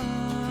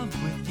love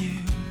with you.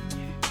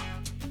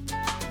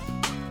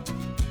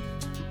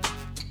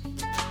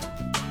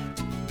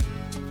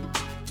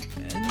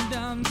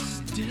 I'm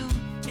still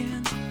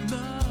in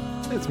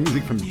love. That's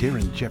music from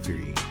Darren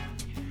Jeffrey.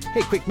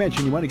 Hey, quick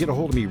mention, you want to get a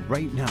hold of me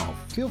right now,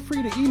 feel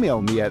free to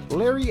email me at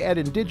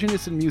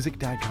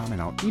larry@indigenousinmusic.com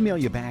and I'll email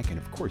you back. And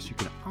of course, you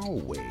can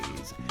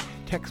always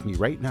text me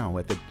right now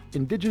at the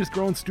Indigenous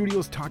Grown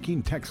Studios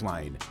Talking text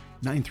line,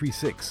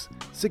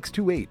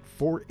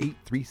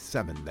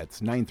 936-628-4837. That's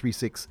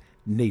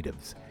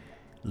 936-NATIVES.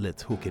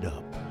 Let's hook it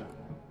up.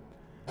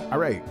 All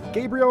right,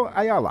 Gabriel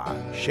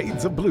Ayala,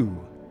 Shades of Blue.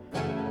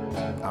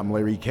 I'm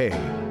Larry K.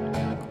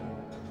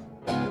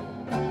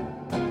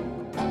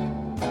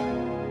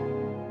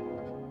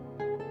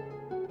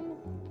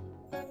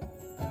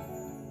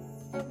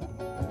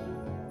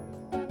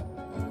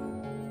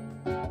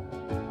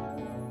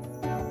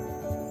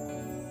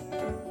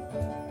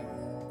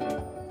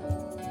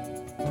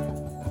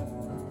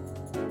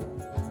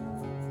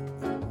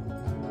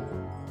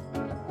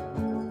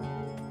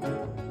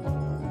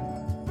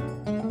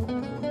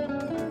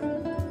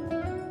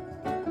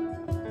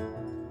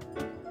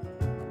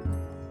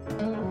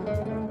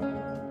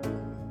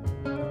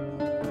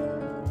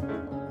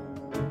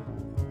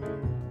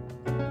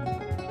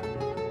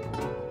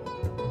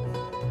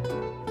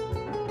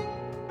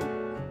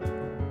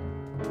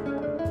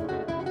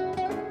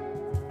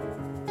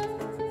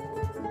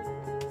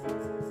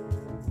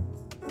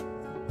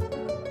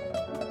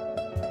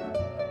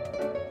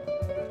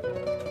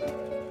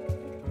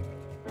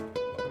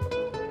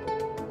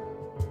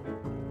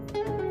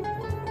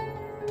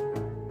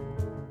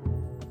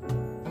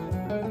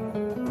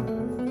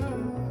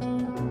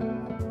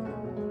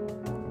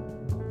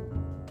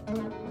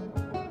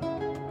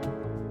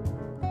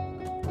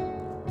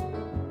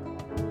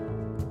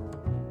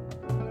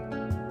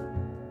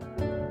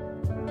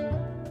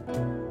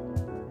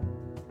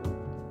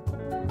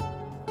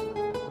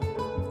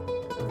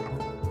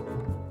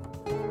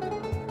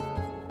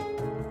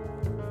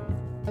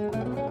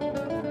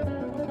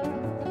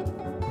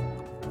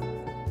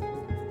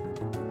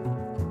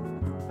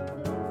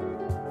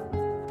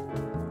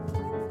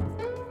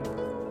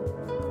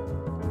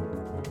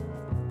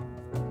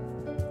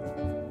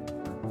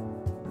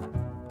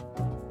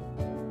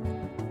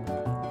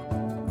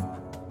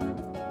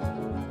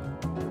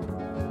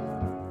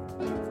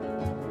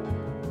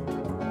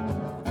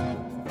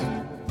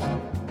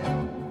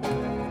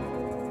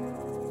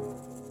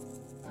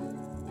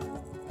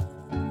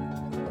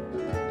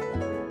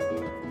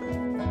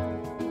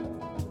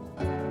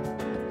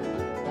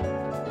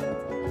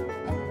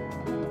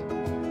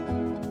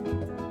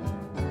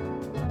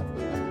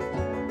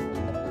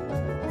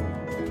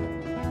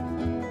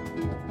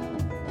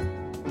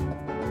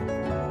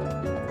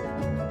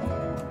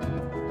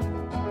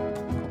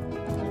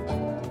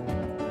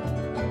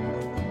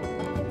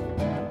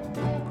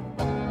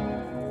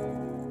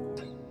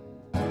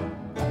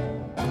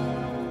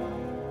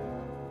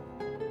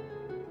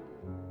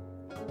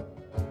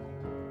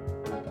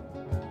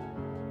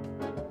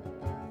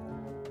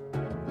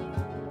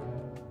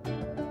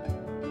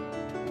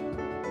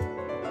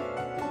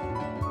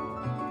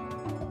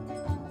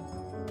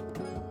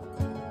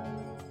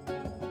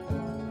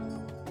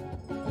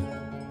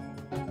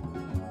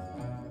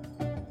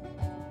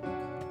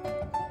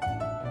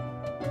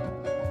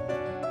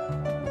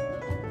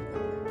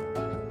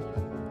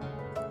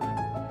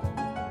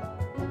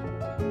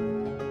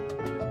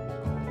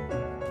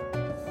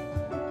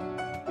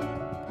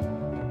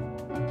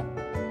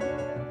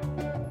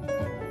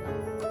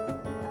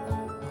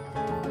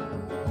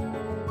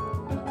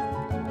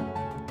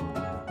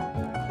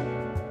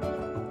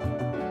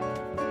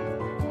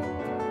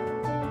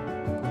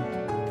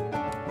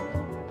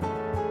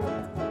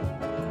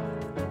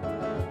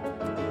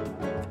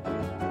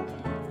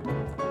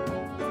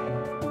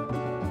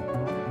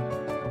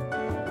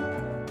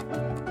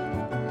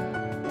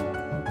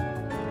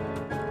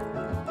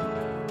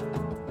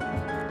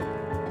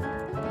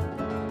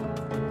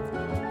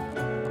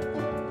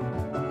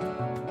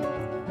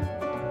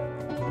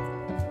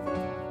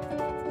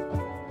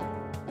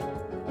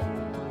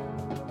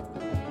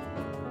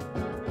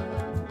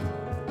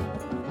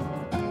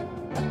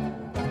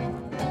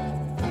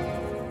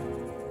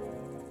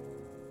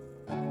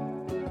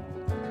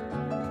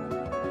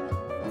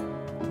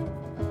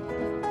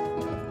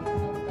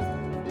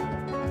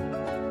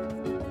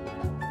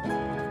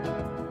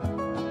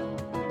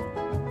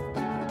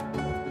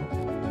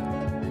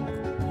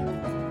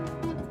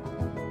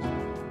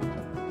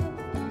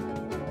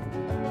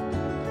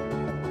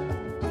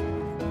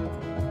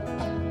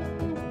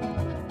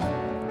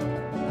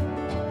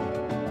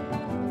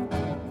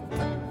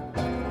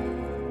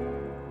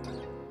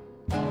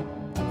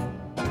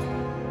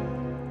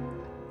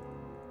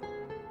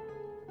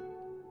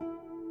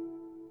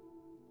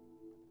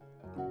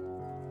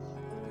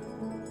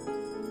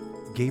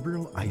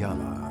 Gabriel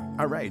Ayala.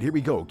 All right, here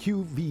we go.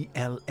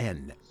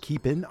 QVLN.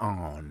 Keeping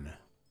on.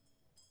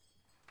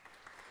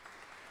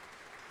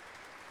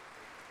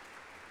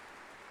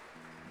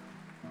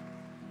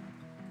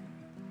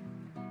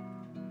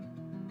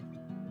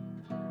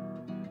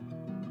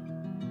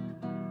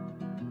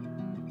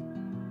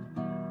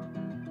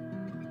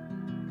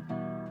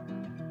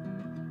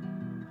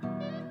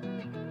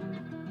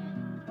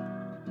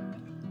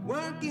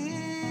 walking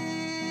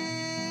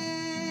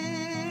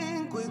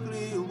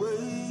quickly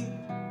away,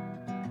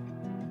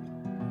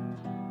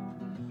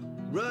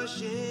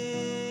 rushing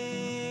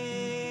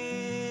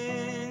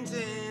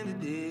to the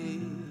day,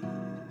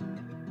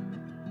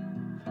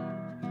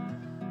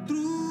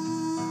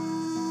 through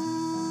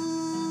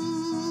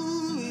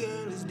the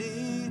endless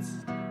deeds,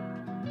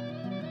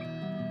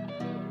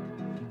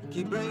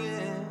 keep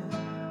bringing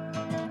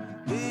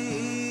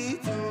me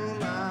to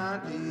my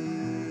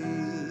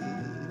knees,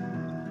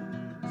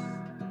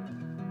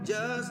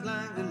 just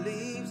like the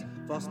leaves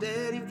fall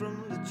steady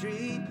from the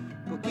tree.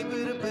 Go keep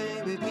it up,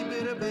 baby, keep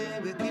it up,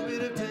 baby, keep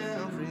it up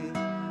town free.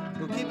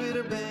 Go keep it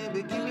up,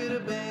 baby, keep it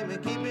up, baby,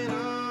 keep it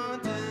on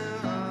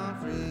town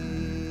free.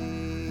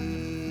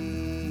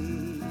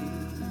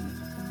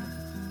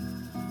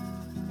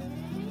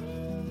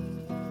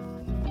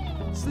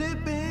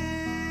 Slipping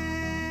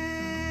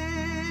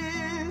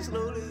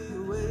slowly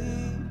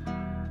away,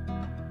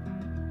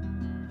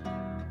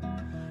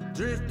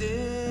 drifting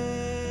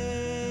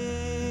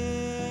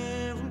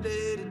from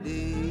day to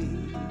day.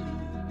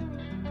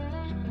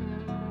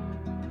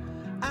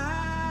 I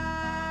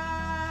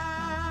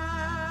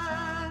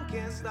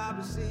can't stop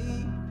to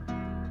see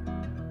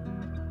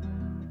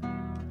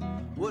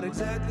what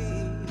exactly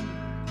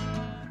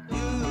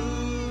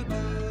you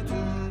do to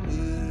me.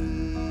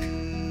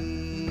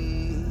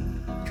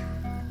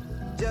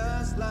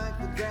 Just like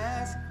the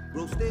grass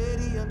grows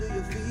steady under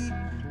your feet.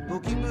 Go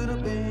keep it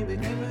up, baby,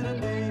 keep it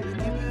up, baby,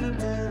 keep it up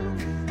down.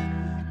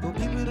 Go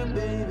keep it up,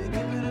 baby, keep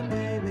it up,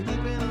 baby,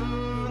 keep it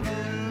on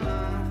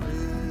down free.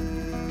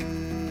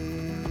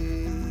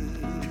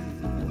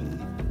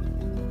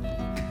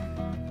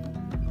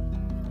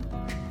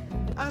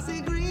 I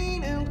see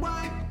green and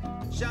white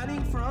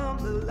shining from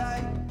the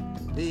light,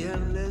 the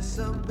endless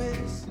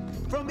abyss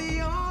from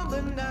beyond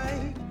the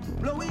night,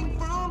 blowing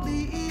from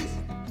the east,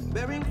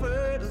 bearing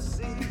fertile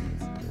seeds.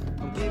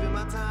 I'm giving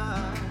my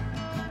time.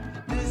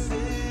 This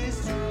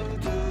is true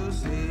to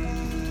see.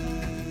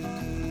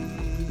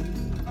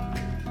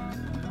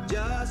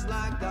 Just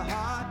like the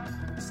heart,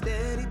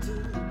 steady to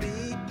the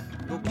beat.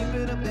 Go keep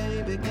it up,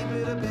 baby, keep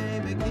it up,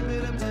 baby, keep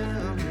it up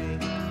town free.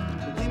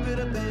 Go keep it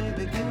up,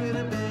 baby, keep it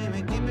up,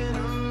 baby, keep it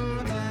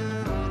on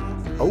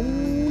town free.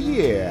 Oh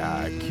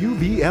yeah,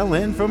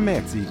 QVLN from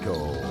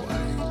Mexico.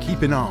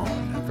 Keeping on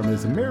from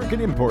his American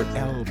Import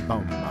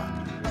album.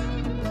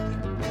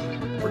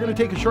 We're going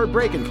to take a short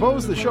break and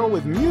close the show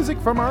with music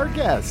from our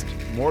guest,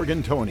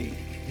 Morgan Tony.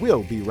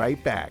 We'll be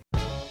right back.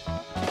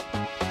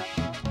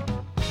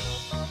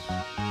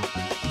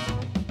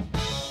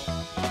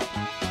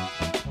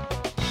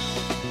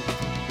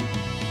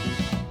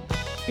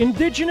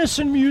 Indigenous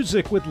in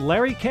Music with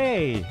Larry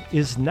K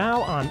is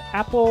now on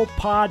Apple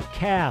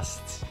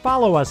Podcasts.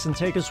 Follow us and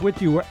take us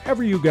with you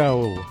wherever you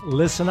go.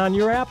 Listen on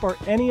your app or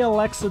any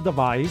Alexa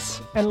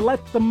device and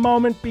let the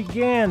moment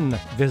begin.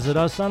 Visit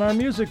us on our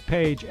music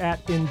page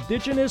at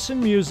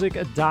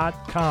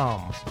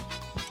indigenousinmusic.com.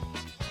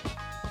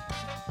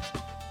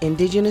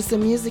 Indigenous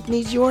in Music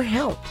needs your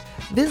help.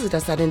 Visit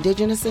us at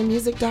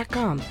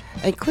indigenousinmusic.com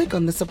and click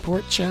on the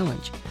Support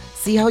Challenge.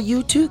 See how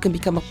you too can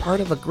become a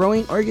part of a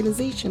growing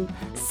organization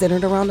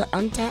centered around the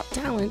untapped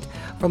talent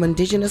from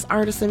Indigenous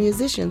artists and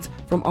musicians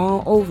from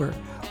all over.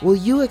 Will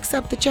you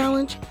accept the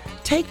challenge?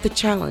 Take the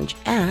challenge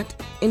at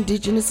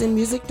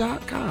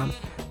indigenousinmusic.com.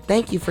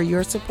 Thank you for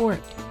your support.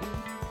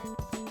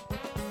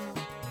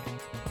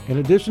 In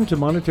addition to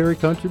monetary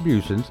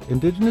contributions,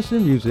 Indigenous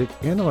in Music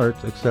and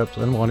Arts accepts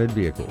unwanted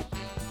vehicles.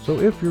 So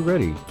if you're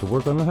ready to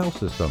work on the house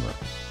this summer,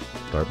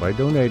 start by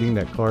donating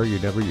that car you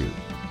never used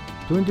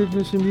to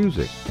Indigenous in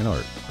Music and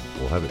Arts.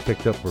 We'll have it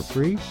picked up for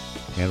free,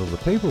 handle the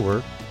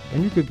paperwork,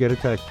 and you could get a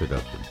tax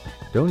deduction.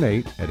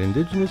 Donate at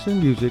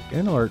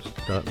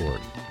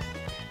indigenousinmusicandarts.org.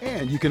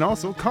 And you can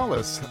also call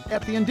us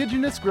at the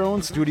Indigenous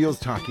Grown Studios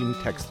Talking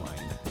text line,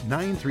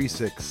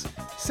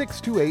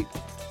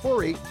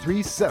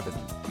 936-628-4837.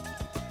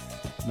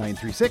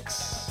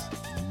 936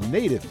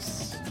 Natives.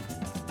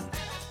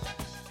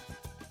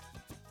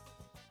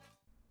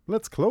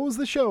 Let's close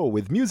the show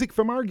with music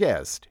from our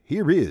guest.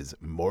 Here is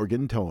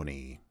Morgan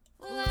Tony.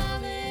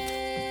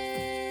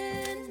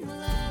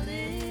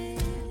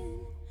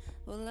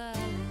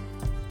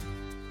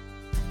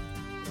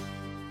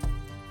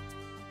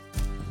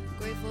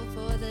 Grateful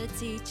for the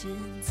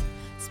teachings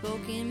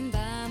spoken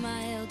by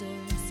my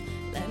elders.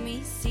 Let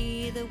me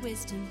see the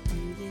wisdom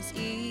through this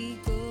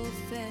eagle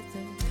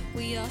feather.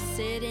 We all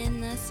sit in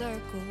the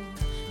circle,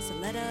 so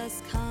let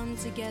us come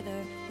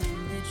together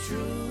when the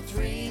truth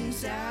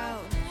rings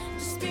out.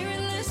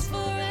 Spiritless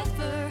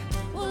forever,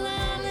 will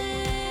I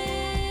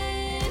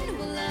live,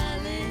 will I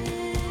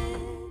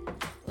live,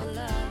 will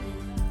I live.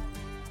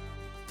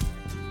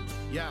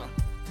 Yo.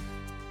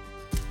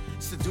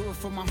 So do it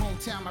for my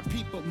hometown, my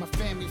people, my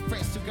family,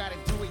 friends who gotta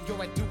do it. Yo,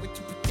 I do it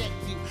to protect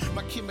you.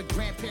 My kid, my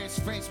grandparents,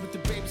 friends with the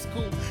baby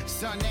school.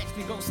 Son asked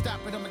me, go stop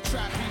it, I'ma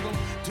try, people.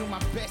 Do my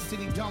best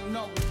and he don't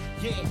know.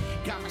 Yeah,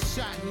 got my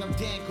shot and I'm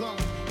damn glowing.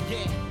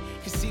 Yeah,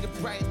 can see the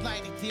bright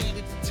light at the end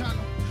of the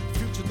tunnel.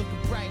 Future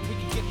looking bright, we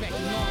can get back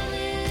along.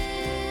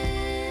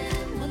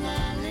 Will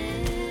I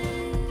live?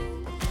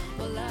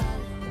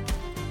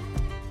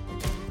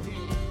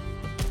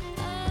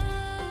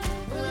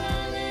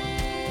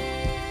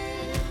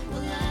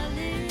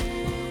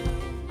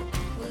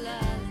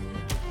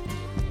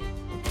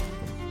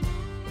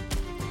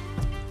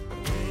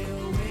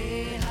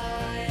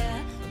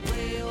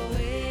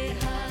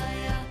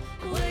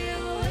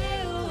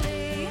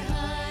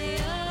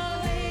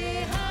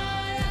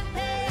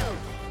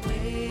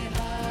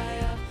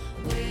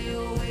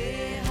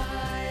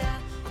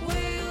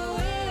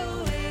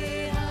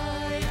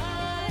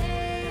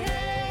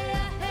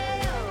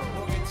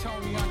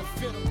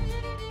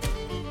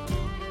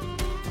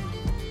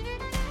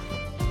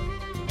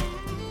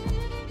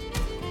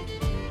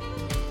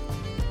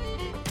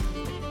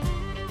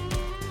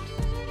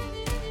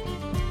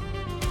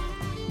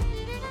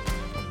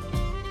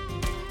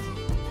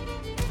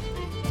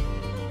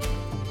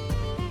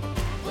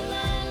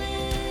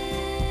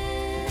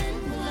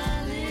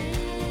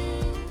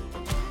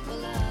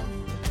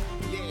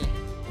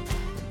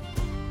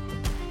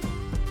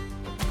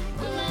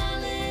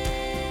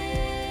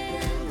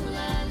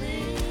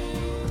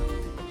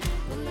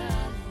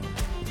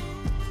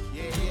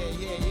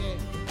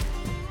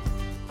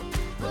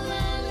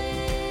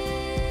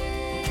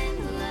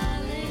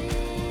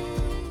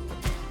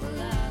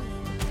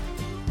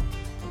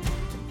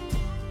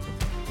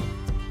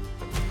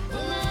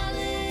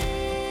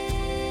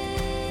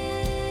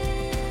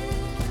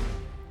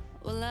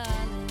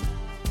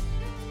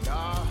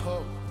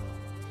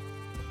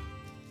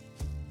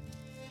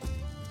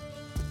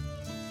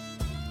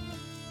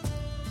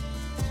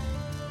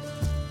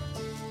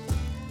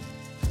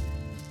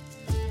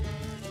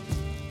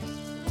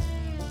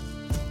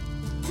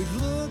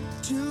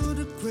 to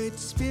the Great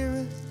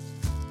Spirit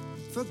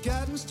for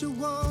guidance to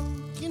walk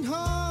in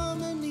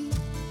harmony,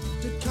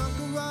 to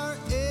conquer our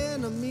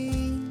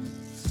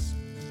enemies.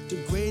 The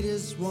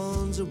greatest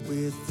ones are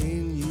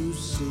within you,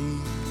 see.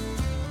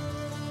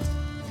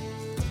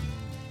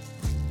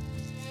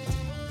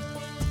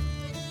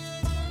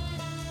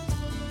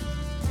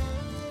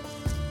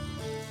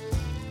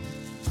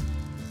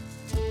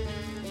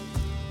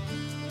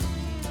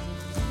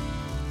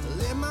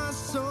 Let my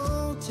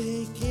soul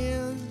take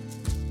in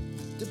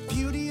the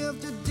beauty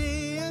of the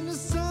day and the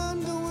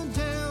sun going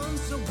down.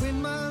 So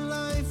when my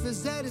life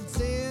is at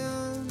its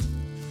end,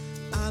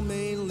 I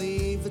may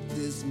leave with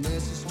this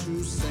message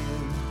to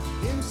send.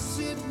 Him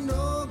sitting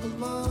over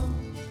mom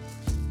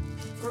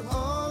for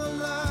all the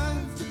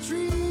life, the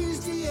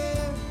trees, the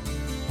air.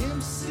 Him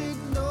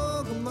sitting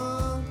over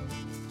mom.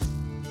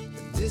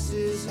 This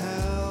is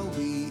how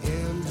we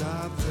end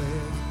our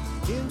prayer.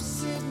 Him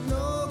sitting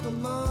over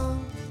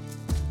mom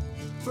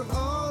for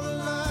all the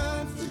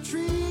life, the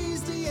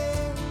trees, the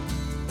air.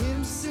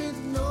 Him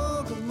sitting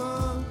over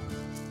mom.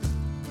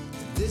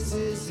 This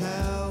is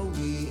how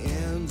we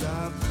end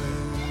our prayer.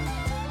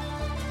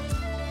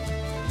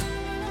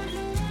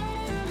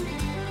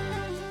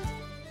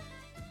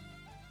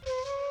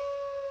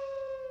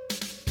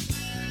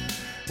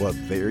 Well,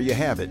 there you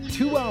have it.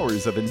 2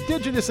 hours of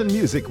Indigenous in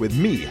Music with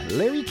me,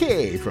 Larry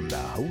K. from the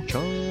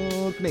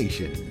Ho-Chunk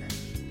Nation.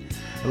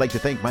 I'd like to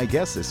thank my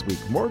guest this week,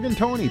 Morgan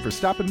Tony, for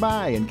stopping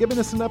by and giving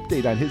us an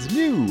update on his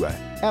new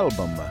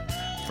album,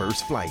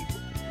 First Flight.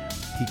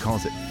 He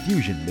calls it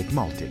Fusion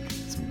McMaltic.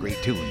 Some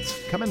great tunes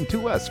coming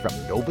to us from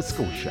Nova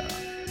Scotia.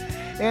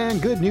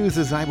 And good news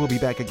is I will be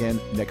back again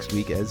next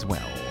week as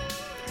well.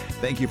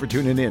 Thank you for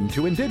tuning in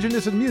to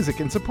Indigenous in Music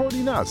and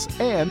supporting us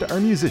and our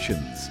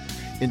musicians.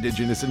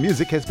 Indigenous in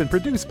Music has been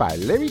produced by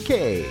Larry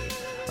K.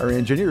 Our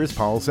engineer is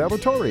Paul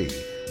Salvatore.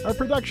 Our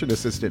production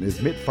assistant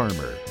is Mitt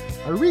Farmer.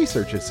 Our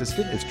research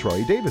assistant is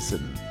Troy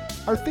Davison.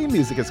 Our theme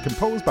music is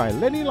composed by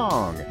Lenny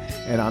Long.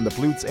 And on the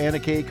flutes, Anna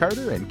K.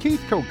 Carter and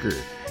Keith Coker.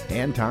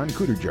 Anton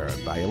Kuderjar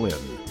on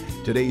violin.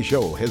 Today's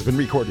show has been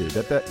recorded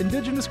at the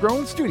Indigenous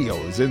Grown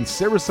Studios in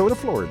Sarasota,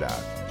 Florida.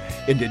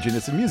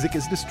 Indigenous in Music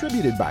is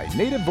distributed by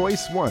Native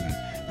Voice One,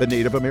 the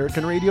Native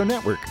American Radio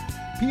Network,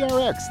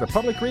 PRX, the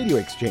Public Radio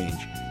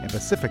Exchange, and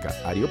Pacifica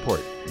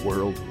Audioport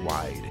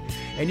worldwide.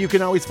 And you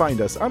can always find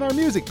us on our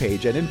music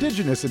page at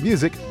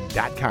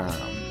indigenousinmusic.com.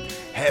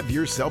 Have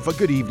yourself a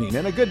good evening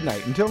and a good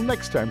night. Until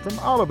next time, from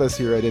all of us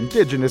here at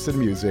Indigenous in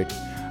Music,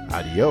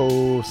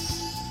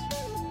 adios.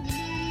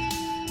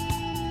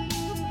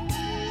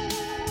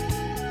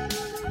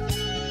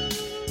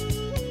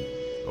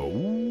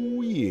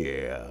 Oh,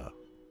 yeah.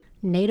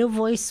 Native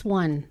Voice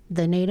One,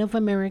 the Native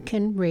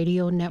American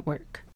Radio Network.